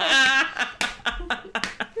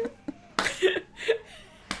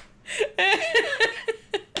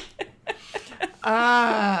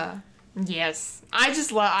 Yes. I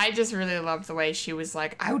just really loved the way she was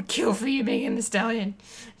like, I would kill for you, Megan Thee Stallion.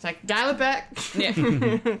 It's like, dial it back. Yeah.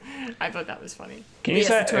 I thought that was funny. Can But you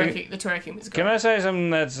yes, say- the twerking was good. Can I say something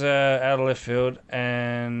that's out of left field,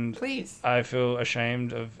 and Please. I feel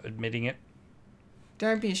ashamed of admitting it?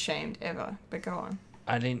 Don't be ashamed, ever. But go on.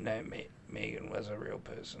 I didn't know Megan was a real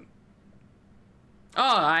person. Oh,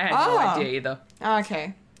 I had no idea either.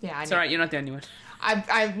 Okay. Yeah, I It's know. alright, you're not the only one.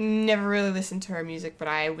 I've never really listened to her music, but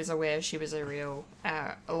I was aware she was a real,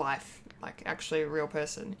 actually a real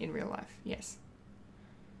person in real life. Yes.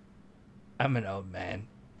 I'm an old man.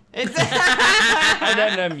 It's I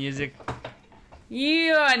don't know music.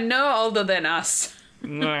 You are no older than us.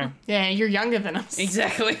 No. yeah, you're younger than us.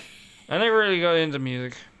 Exactly. I never really got into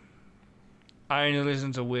music. I only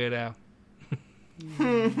listened to Weird Al.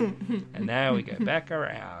 And now we go back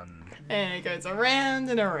around. And it goes around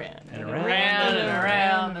and around And and around around and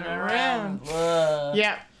around and around.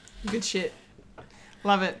 Yeah, good shit.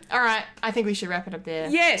 Love it. All right, I think we should wrap it up there.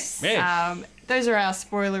 Yes. Yeah. Those are our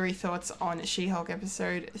spoilery thoughts on She-Hulk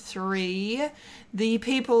episode 3, The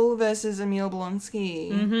People versus Emil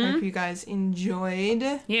Blonsky. Hope you guys enjoyed.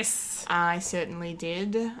 Yes. I certainly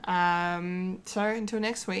did. So until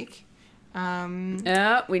next week.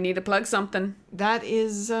 We need to plug something. That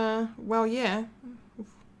is, well, yeah.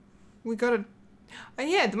 We got to... Oh,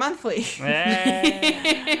 yeah, the monthly.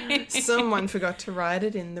 Someone forgot to write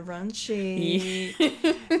it in the run sheet.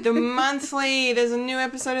 The monthly. There's a new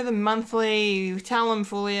episode of the monthly. Tell them,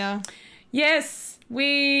 Fulia. Yes,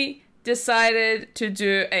 we decided to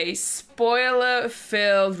do a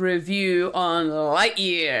spoiler-filled review on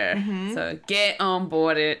Lightyear. So get on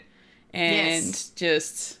board it and Yes.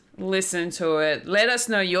 just listen to it. Let us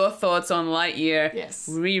know your thoughts on Lightyear. Yes.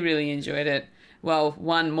 We really enjoyed it. Well,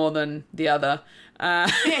 one more than the other. Yeah,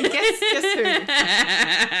 guess who?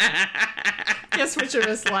 Guess which of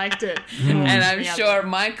us liked it? And I'm The other. sure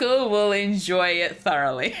Michael will enjoy it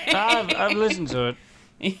thoroughly. I've listened to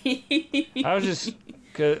it. I was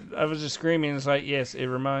just screaming. It's like, yes, it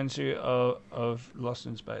reminds you of Lost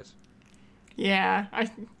in Space. Yeah,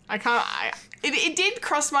 I can't. It did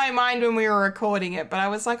cross my mind when we were recording it, but I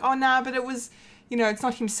was like, oh nah, but it was, it's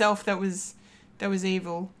not himself that was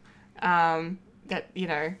evil. That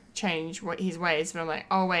changed his ways. But I'm like,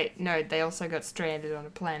 oh wait, no, they also got stranded on a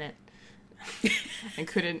planet and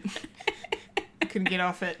couldn't get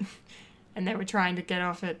off it, and they were trying to get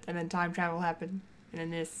off it, and then time travel happened, and then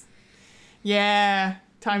this, yeah,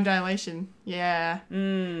 time dilation, yeah.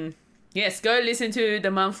 Yes, go listen to the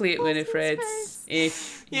monthly Winifreds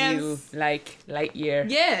if you like Lightyear.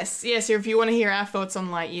 Yes, or if you want to hear our thoughts on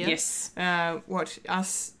Lightyear. Yes. What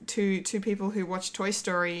us two people who watched Toy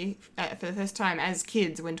Story for the first time as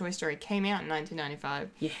kids when Toy Story came out in 1995.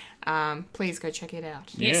 Yeah. Please go check it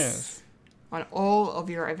out. Yes. On all of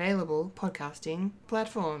your available podcasting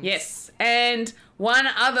platforms. Yes. And one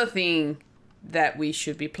other thing that we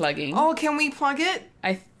should be plugging. Oh, can we plug it?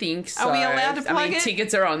 I think so. Are we allowed to plug it?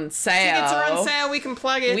 Tickets are on sale. Tickets are on sale. We can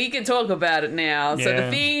plug it. We can talk about it now. So Yeah.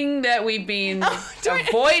 the thing that we've been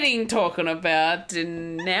avoiding talking about,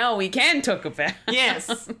 and now we can talk about.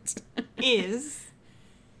 Yes. Is.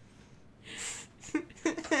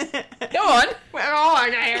 Go on. Oh,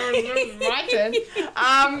 okay. My turn.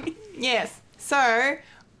 Yes. So,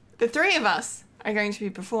 the three of us are going to be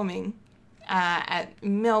performing at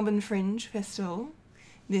Melbourne Fringe Festival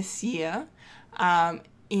this year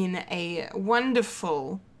in a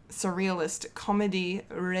wonderful surrealist comedy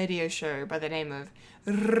radio show by the name of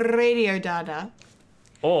Radio Dada.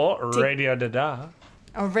 Or Radio Dada.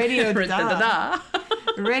 Oh, Radio Dada. Da-da-da.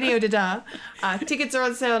 Radio Dada. Tickets are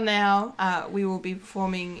on sale now. We will be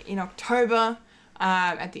performing in October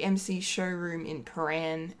at the MC Showroom in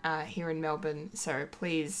Paran here in Melbourne. So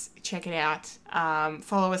please check it out.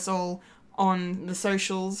 Follow us all on the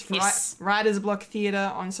socials. Yes. Writers Block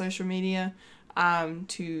Theatre on social media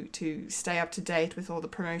to stay up to date with all the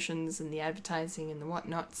promotions and the advertising and the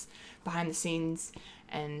whatnots behind the scenes.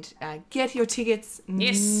 And get your tickets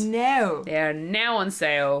now. They are now on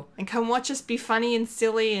sale. And come watch us be funny and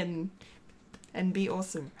silly and be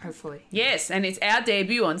awesome, hopefully. Yes, and it's our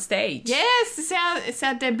debut on stage. Yes, it's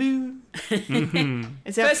our debut.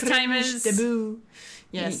 It's our First timers. Fringe debut.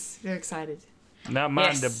 Yes, very excited. Not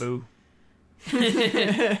mine, Yes. debut.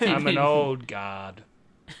 I'm an old god.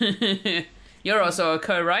 You're also a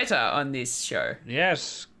co-writer on this show.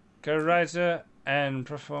 Yes, co-writer and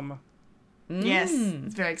performer. Yes,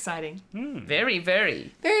 it's very exciting. Very,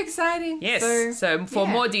 very. Very exciting. Yes. So for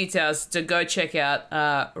yeah. more details, to go check out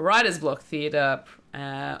Writers Block Theatre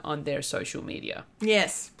on their social media.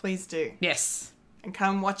 Yes, please do. Yes. And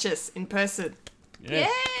come watch us in person.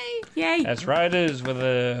 Yes. Yay! Yay. That's writers with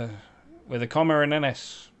a comma and an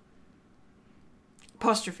S.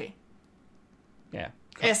 Apostrophe. Yeah,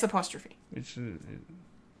 S apostrophe. it's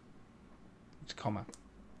comma.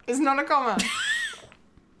 It's not a comma.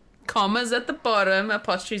 Commas at the bottom,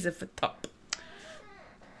 apostrophes at the top.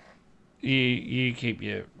 You keep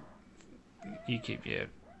your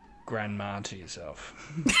grandma to yourself.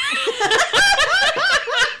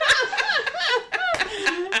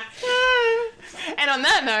 And on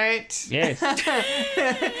that note, Yes.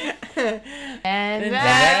 and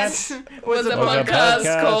that that was a Was a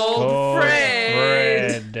podcast called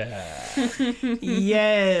Fred.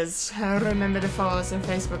 Yes. Remember to follow us on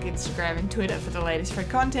Facebook, Instagram, and Twitter for the latest Fred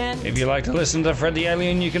content. If you like to listen to Fred the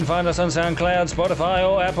Alien, you can find us on SoundCloud, Spotify,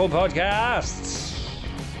 or Apple Podcasts.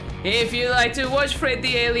 If you like to watch Fred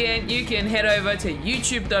the Alien, you can head over to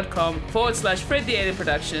youtube.com/Fred the Alien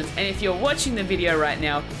Productions. And if you're watching the video right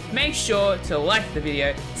now, make sure to like the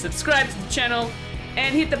video, subscribe to the channel,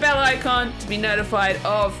 and hit the bell icon to be notified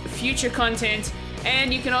of future content.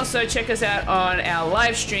 And you can also check us out on our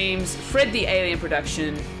live streams, Fred the Alien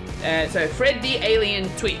Production. So Fred the Alien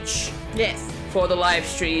Twitch Yes. for the live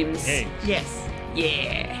streams. Hey. Yes.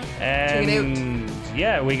 Yeah. Check it And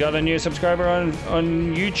yeah, we got a new subscriber on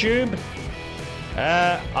YouTube.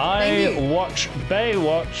 I Thank you. watch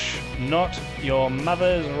Baywatch, not your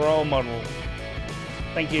mother's role model.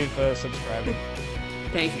 Thank you for subscribing.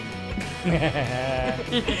 Thank you.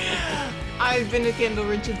 I've been a Kendall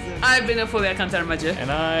Richardson. I've been a Fulia Kantaramaja. And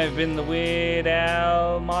I've been the Weird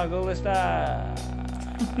Al Michael Lister.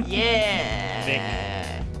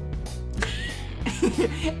 Yeah.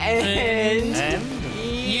 And And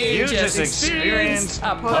You just experienced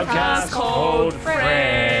a podcast called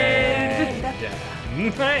Fred.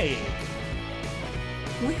 Hey.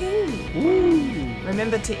 woohoo. Woo.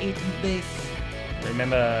 Remember to eat beef.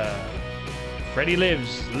 Remember, Freddy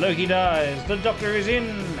lives, Loki dies, the Doctor is in,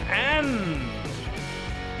 and...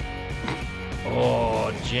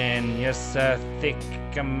 Oh, Jen, you're so thick.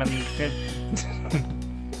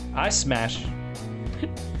 I smash.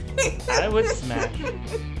 I would smash.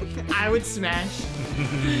 I would smash.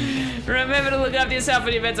 Remember to look after yourself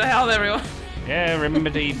and your mental health, everyone. Yeah, remember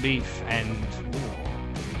to eat beef and...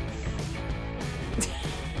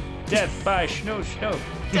 Death by Schnoo.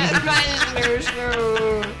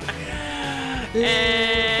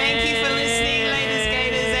 Thank you for listening.